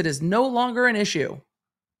means it is no longer an issue.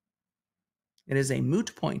 It is a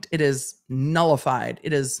moot point. It is nullified.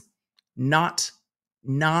 It is not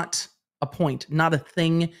a point, not a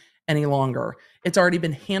thing any longer. It's already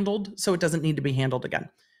been handled, so it doesn't need to be handled again.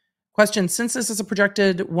 Question, since this is a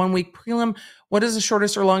projected 1-week prelim, what is the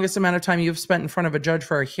shortest or longest amount of time you've spent in front of a judge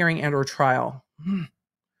for a hearing and or trial?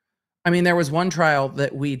 I mean, there was one trial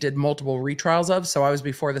that we did multiple retrials of, so I was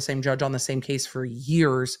before the same judge on the same case for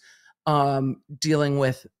years, dealing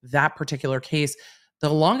with that particular case. The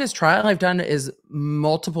longest trial I've done is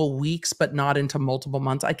multiple weeks, but not into multiple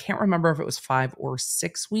months. I can't remember if it was 5 or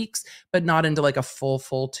 6 weeks, but not into like a full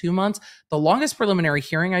 2 months. The longest preliminary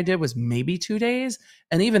hearing I did was maybe 2 days.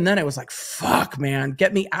 And even then it was like, fuck, man,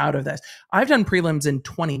 get me out of this. I've done prelims in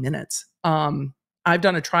 20 minutes. I've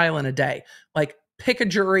done a trial in a day. Like, pick a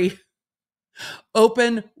jury,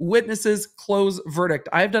 open, witnesses, close, verdict.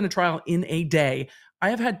 I've done a trial in a day. I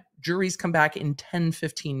have had juries come back in 10,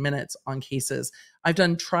 15 minutes on cases. I've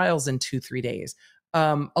done trials in 2-3 days.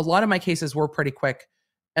 A lot of my cases were pretty quick,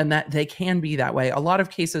 and that they can be that way. A lot of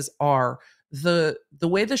cases are. The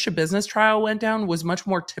way the Shabusiness trial went down was much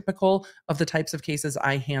more typical of the types of cases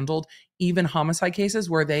I handled, even homicide cases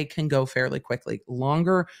where they can go fairly quickly.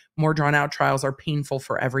 Longer, more drawn out trials are painful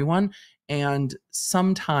for everyone, and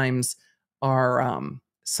sometimes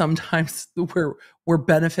sometimes we're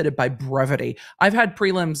benefited by brevity. I've had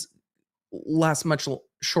prelims last much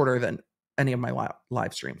shorter than any of my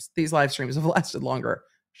live streams. These live streams have lasted longer.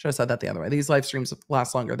 Should have said that the other way. These live streams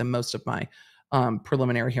last longer than most of my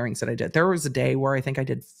preliminary hearings that I did. There was a day where I think I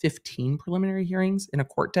did 15 preliminary hearings in a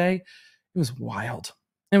court day. It was wild.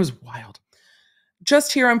 It was wild.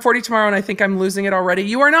 Just here, I'm 40 tomorrow, and I think I'm losing it already.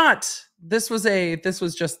 You are not. This was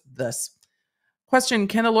just this. Question,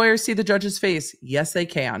 can the lawyers see the judge's face? Yes, they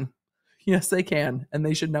can. Yes, they can, and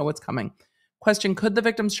they should know what's coming. Question, could the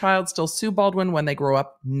victim's child still sue Baldwin when they grow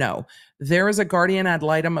up? No. There is a guardian ad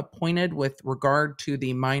litem appointed with regard to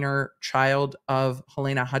the minor child of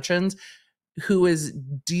Helena Hutchins, who is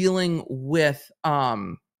dealing with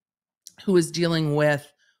all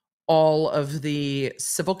of the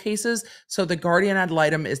civil cases. So the guardian ad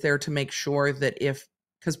litem is there to make sure that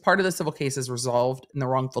because part of the civil case is resolved in the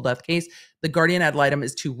wrongful death case, the guardian ad litem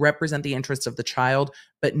is to represent the interests of the child.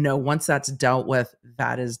 But no, once that's dealt with,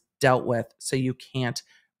 that is dealt with. So you can't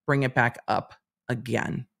bring it back up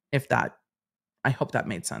again. I hope that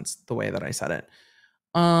made sense the way that I said it.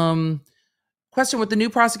 Question, with the new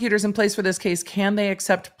prosecutors in place for this case, can they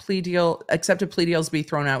accepted plea deals be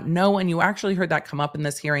thrown out? No, and you actually heard that come up in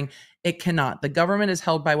this hearing. It cannot. The government is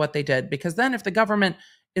held by what they did, because then if the government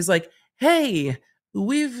is like, hey,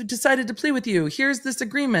 we've decided to plea with you, here's this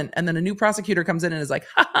agreement, and then a new prosecutor comes in and is like,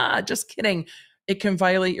 haha, just kidding, it can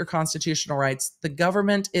violate your constitutional rights. The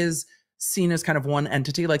government is seen as kind of one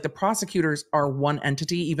entity. Like the prosecutors are one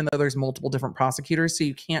entity, even though there's multiple different prosecutors. So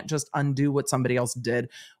you can't just undo what somebody else did,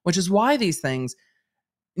 which is why these things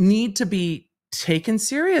need to be taken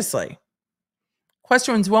seriously.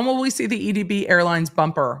 Questions, when will we see the EDB Airlines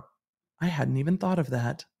bumper? I hadn't even thought of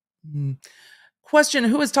that. Question,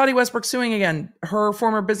 who is Toddy Westbrook suing again? Her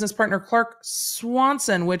former business partner, Clark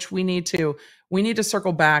Swanson, which we need to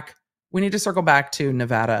circle back. We need to circle back to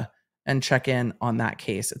Nevada and check in on that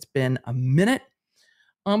case. It's been a minute.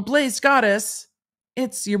 Blaze Goddess,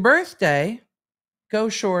 it's your birthday. Go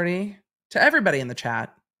shorty. To everybody in the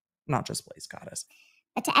chat, not just Blaze Goddess,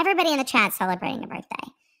 but to everybody in the chat celebrating your birthday.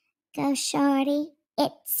 Go shorty,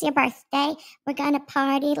 it's your birthday. We're gonna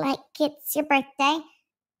party like it's your birthday.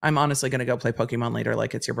 I'm honestly gonna go play Pokemon later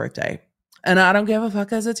like it's your birthday. And I don't give a fuck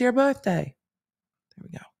because it's your birthday. There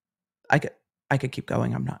we go. I could keep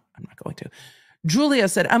going. I'm not going to. Julia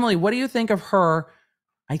said, Emily, what do you think of her?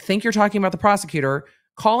 I think you're talking about the prosecutor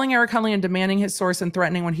calling Eric Hunley and demanding his source and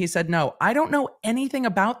threatening when he said no. I don't know anything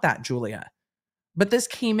about that, Julia. But this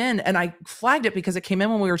came in, and I flagged it because it came in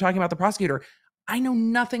when we were talking about the prosecutor. I know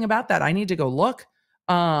nothing about that. I need to go look.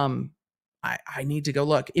 I need to go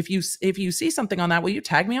look. If you see something on that, will you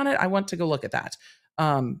tag me on it? I want to go look at that.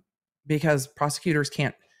 Because prosecutors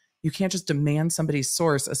you can't just demand somebody's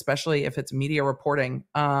source, especially if it's media reporting.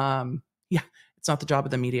 Yeah, it's not the job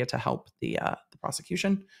of the media to help the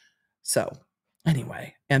prosecution. So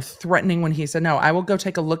anyway, and threatening when he said no, I will go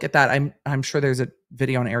take a look at that. I'm sure there's a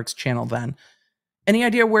video on Eric's channel then. Any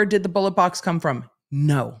idea where did the bullet box come from?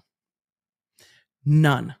 No.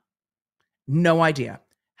 None. No idea.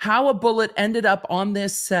 How a bullet ended up on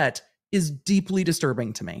this set is deeply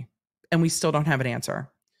disturbing to me, and we still don't have an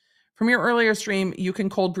answer. From your earlier stream, you can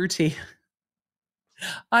cold brew tea.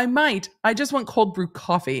 I might. I just want cold brew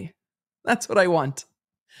coffee. That's what I want.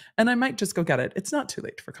 And I might just go get it. It's not too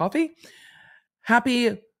late for coffee.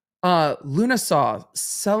 Happy Lunasaw.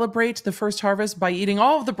 Celebrate the first harvest by eating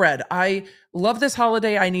all of the bread. I love this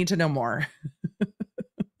holiday. I need to know more.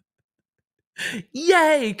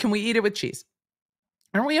 Yay! Can we eat it with cheese?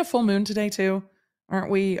 Aren't we a full moon today too? Aren't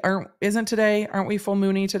we full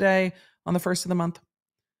moony today on the first of the month?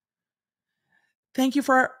 Thank you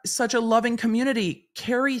for such a loving community.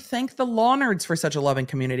 Carrie, thank the law nerds for such a loving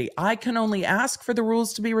community. I can only ask for the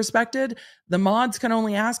rules to be respected. The mods can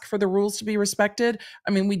only ask for the rules to be respected.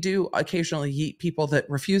 I mean, we do occasionally yeet people that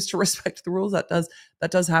refuse to respect the rules.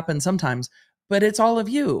 That does happen sometimes. But it's all of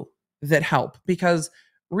you that help, because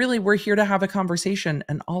really we're here to have a conversation,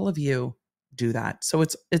 and all of you do that. So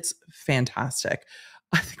it's fantastic.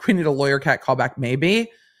 I think we need a lawyer cat callback,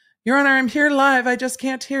 maybe. Your Honor, I'm here live. I just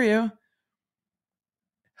can't hear you.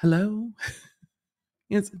 Hello?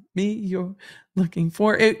 It's me you're looking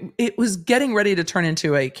for. It was getting ready to turn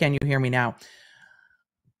into a can you hear me now?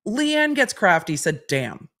 Leanne gets crafty, said,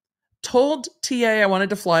 damn. Told TA I wanted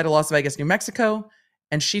to fly to Las Vegas, New Mexico,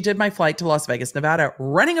 and she did my flight to Las Vegas, Nevada,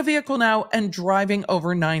 renting a vehicle now and driving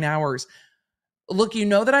over 9 hours. Look, you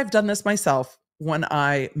know that I've done this myself when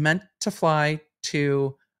I meant to fly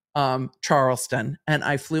to Charleston and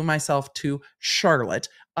I flew myself to Charlotte.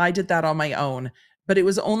 I did that on my own, but it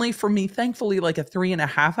was only for me, thankfully, like a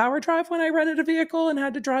 3.5 hour drive when I rented a vehicle and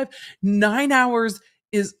had to drive. 9 hours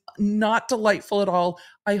is not delightful at all.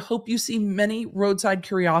 I hope you see many roadside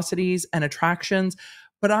curiosities and attractions,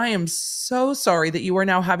 but I am so sorry that you are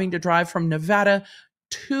now having to drive from Nevada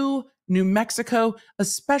to New Mexico,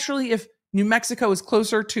 especially if New Mexico is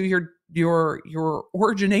closer to your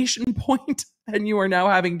origination point and you are now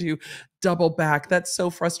having to double back. That's so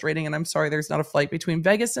frustrating, and I'm sorry there's not a flight between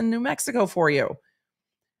Vegas and New Mexico for you.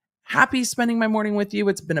 Happy spending my morning with you.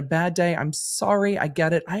 It's been a bad day. I'm sorry. I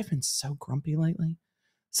get it. I've been so grumpy lately.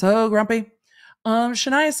 So grumpy.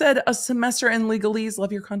 Shania said, a semester in legalese.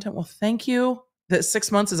 Love your content. Well, thank you. That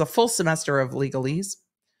 6 months is a full semester of legalese.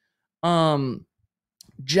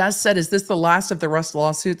 Jess said, is this the last of the Rust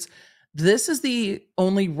lawsuits? This is the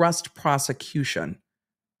only Rust prosecution.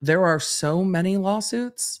 There are so many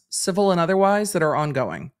lawsuits, civil and otherwise, that are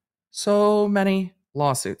ongoing. So many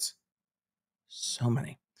lawsuits. So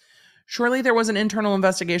many. Surely there was an internal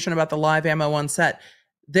investigation about the live ammo on set.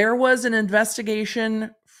 There was an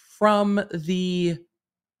investigation from the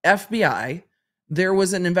FBI. There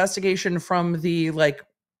was an investigation from the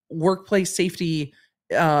workplace safety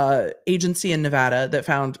agency in Nevada that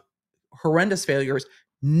found horrendous failures.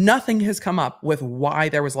 Nothing has come up with why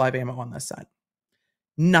there was live ammo on this set.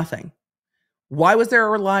 Nothing. Why was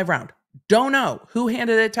there a live round? Don't know. Who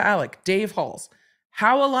handed it to Alec? Dave Halls.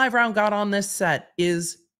 How a live round got on this set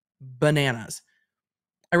is bananas.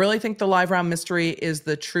 I really think the live round mystery is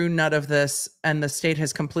the true nut of this, and the state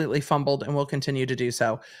has completely fumbled and will continue to do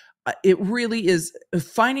so. It really is.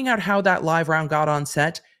 Finding out how that live round got on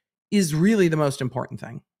set is really the most important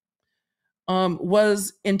thing.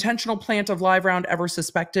 Was intentional plant of live round ever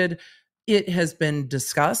suspected? It has been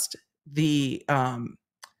discussed. It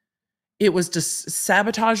was just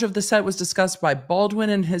sabotage of the set was discussed by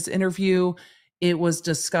Baldwin in his interview. It was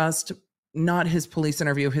discussed, not his police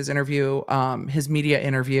interview, his media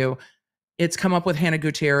interview. It's come up with Hannah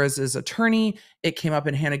Gutierrez's attorney. It came up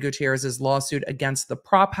in Hannah Gutierrez's lawsuit against the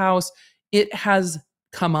prop house. It has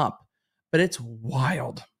come up, but it's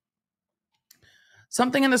wild.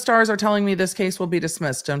 Something in the stars are telling me this case will be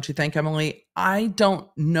dismissed. Don't you think, Emily? I don't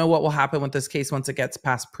know what will happen with this case once it gets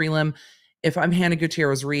past prelim. If I'm Hannah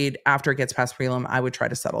Gutierrez Reed, after it gets past prelim, I would try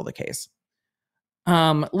to settle the case.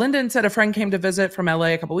 Lyndon said a friend came to visit from LA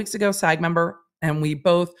a couple weeks ago, SAG member, and we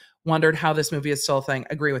both wondered how this movie is still a thing.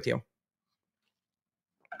 Agree with you.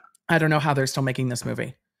 I don't know how they're still making this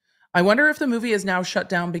movie. I wonder if the movie is now shut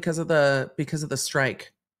down because of the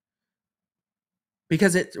strike.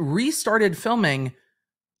 Because it restarted filming.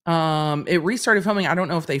 I don't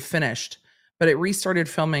know if they finished, but it restarted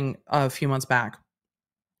filming a few months back.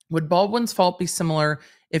 Would Baldwin's fault be similar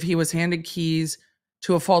if he was handed keys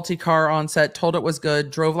to a faulty car on set, told it was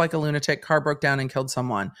good, drove like a lunatic, car broke down and killed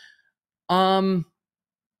someone?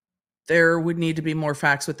 There would need to be more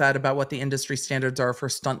facts with that about what the industry standards are for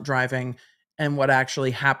stunt driving and what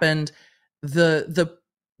actually happened. The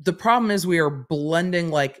problem is we are blending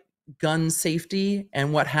like gun safety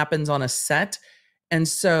and what happens on a set. And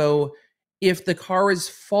so if the car is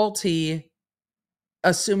faulty,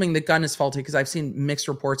 assuming the gun is faulty, because I've seen mixed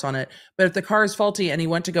reports on it, but if the car is faulty and he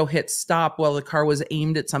went to go hit stop while the car was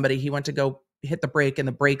aimed at somebody, he went to go hit the brake and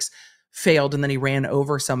the brakes failed and then he ran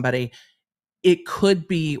over somebody, it could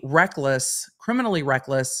be reckless, criminally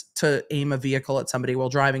reckless, to aim a vehicle at somebody while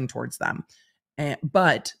driving towards them.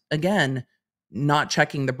 But again, not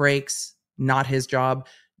checking the brakes, not his job.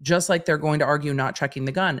 Just like they're going to argue not checking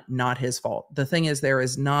the gun, not his fault. The thing is, there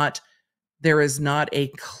is not a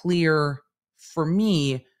clear, for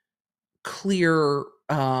me, clear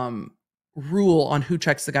rule on who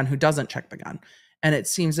checks the gun, who doesn't check the gun. And it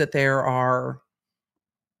seems that there are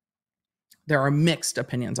mixed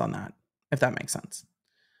opinions on that, if that makes sense.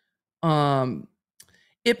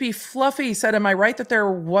 Ippy Fluffy said, am I right that there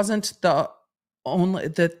wasn't the only,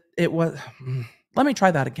 that it was, let me try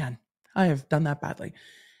that again. I have done that badly.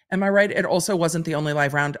 Am I right? It also wasn't the only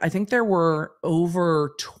live round. I think there were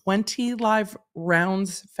over 20 live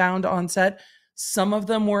rounds found on set. Some of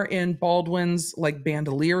them were in Baldwin's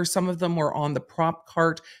bandolier. Some of them were on the prop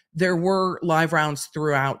cart. There were live rounds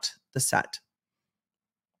throughout the set.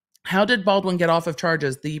 How did Baldwin get off of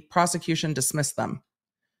charges? The prosecution dismissed them.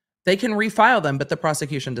 They can refile them, but the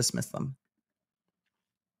prosecution dismissed them.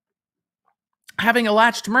 Having a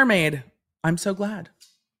latched mermaid, I'm so glad.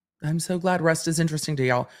 I'm so glad Rust is interesting to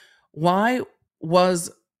y'all. Why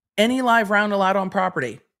was any live round allowed on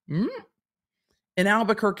property? In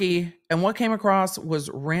Albuquerque, and what came across was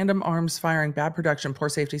random arms firing, bad production, poor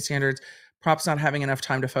safety standards, props not having enough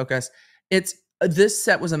time to focus. This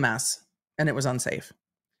set was a mess, and it was unsafe.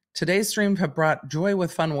 Today's streams have brought joy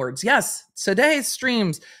with fun words. Yes, today's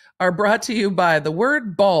streams are brought to you by the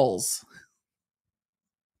word balls,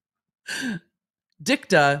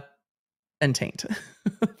 dicta, and taint.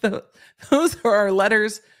 Those are our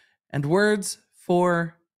letters and words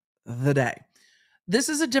for the day. This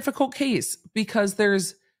is a difficult case because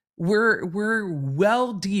we're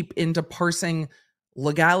well deep into parsing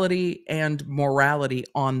legality and morality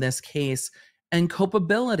on this case, and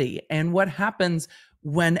culpability, and what happens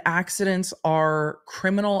when accidents are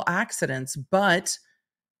criminal accidents. But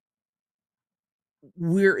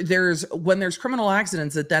when there's criminal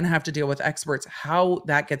accidents that then have to deal with experts, how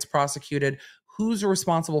that gets prosecuted, who's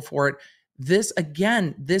responsible for it. This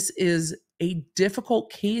is a difficult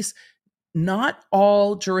case. Not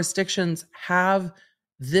all jurisdictions have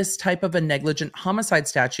this type of a negligent homicide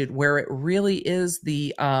statute where it really is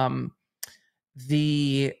the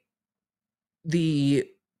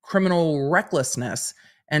criminal recklessness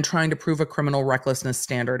and trying to prove a criminal recklessness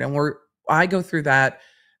standard. And I go through that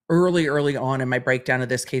early on in my breakdown of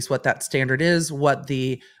this case, what that standard is, what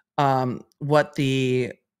the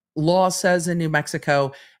law says in New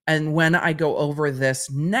Mexico. And when I go over this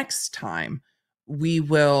next time, we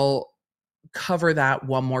will cover that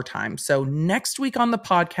one more time. So next week on the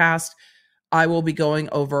podcast, I will be going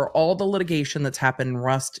over all the litigation that's happened in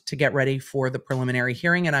Rust to get ready for the preliminary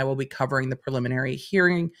hearing, and I will be covering the preliminary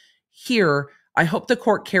hearing here. I hope the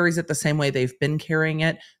court carries it the same way they've been carrying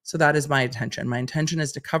it. So that is my intention. My intention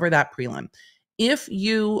is to cover that prelim. If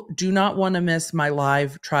you do not want to miss my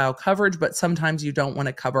live trial coverage, but sometimes you don't want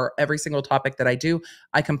to cover every single topic that I do,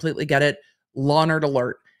 I completely get it. Law Nerd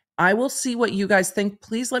alert. I will see what you guys think.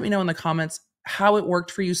 Please let me know in the comments how it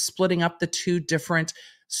worked for you splitting up the two different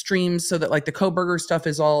streams so that like the Koberger stuff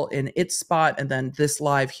is all in its spot and then this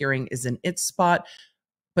live hearing is in its spot.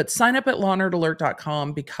 But sign up at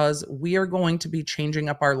lawnerdalert.com because we are going to be changing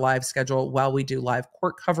up our live schedule while we do live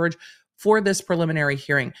court coverage for this preliminary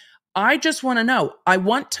hearing. I just want to know. I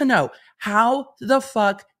want to know, how the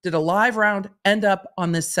fuck did a live round end up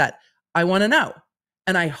on this set? I want to know.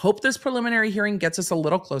 And I hope this preliminary hearing gets us a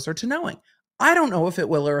little closer to knowing. I don't know if it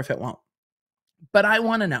will or if it won't, but I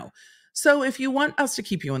want to know. So if you want us to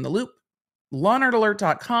keep you in the loop,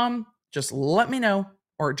 lawnerdalert.com, just let me know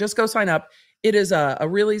or just go sign up. It is a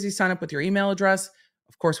real easy sign up with your email address.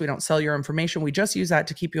 Of course, we don't sell your information. We just use that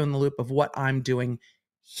to keep you in the loop of what I'm doing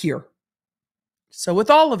here. So with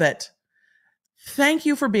all of it, thank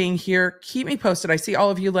you for being here. Keep me posted. I see all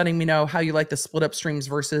of you letting me know how you like the split up streams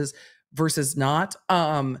versus not.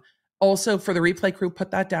 Also for the replay crew,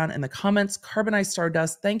 put that down in the comments. Carbonized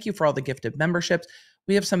Stardust, thank you for all the gifted memberships.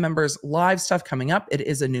 We have some members live stuff coming up. It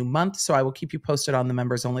is a new month, so I will keep you posted on the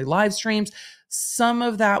members only live streams. Some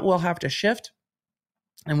of that will have to shift,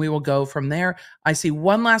 and we will go from there. I see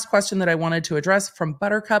one last question that I wanted to address from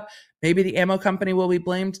Buttercup. Maybe the ammo company will be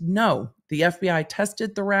blamed. No, the FBI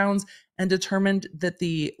tested the rounds and determined that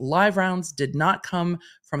the live rounds did not come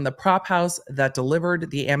from the prop house that delivered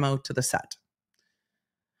the ammo to the set.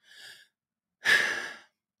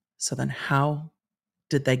 So then how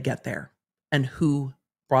did they get there? And who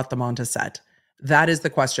brought them onto set? That is the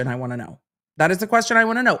question I want to know. That is the question I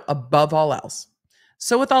want to know above all else.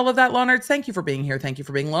 So with all of that, Law Nerds, thank you for being here. Thank you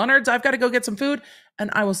for being Law Nerds. I've got to go get some food, and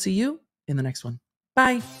I will see you in the next one.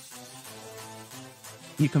 Bye.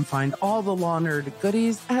 You can find all the Law Nerd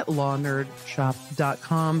goodies at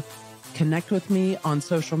lawnerdshop.com. Connect with me on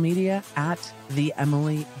social media at the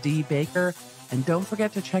Emily D. Baker. And don't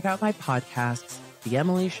forget to check out my podcasts, The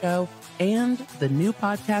Emily Show, and the new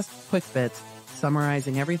podcast, Quick Bits,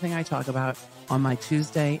 summarizing everything I talk about on my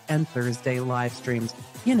Tuesday and Thursday live streams.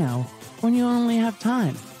 You know, when you only have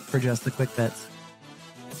time for just the quick bits.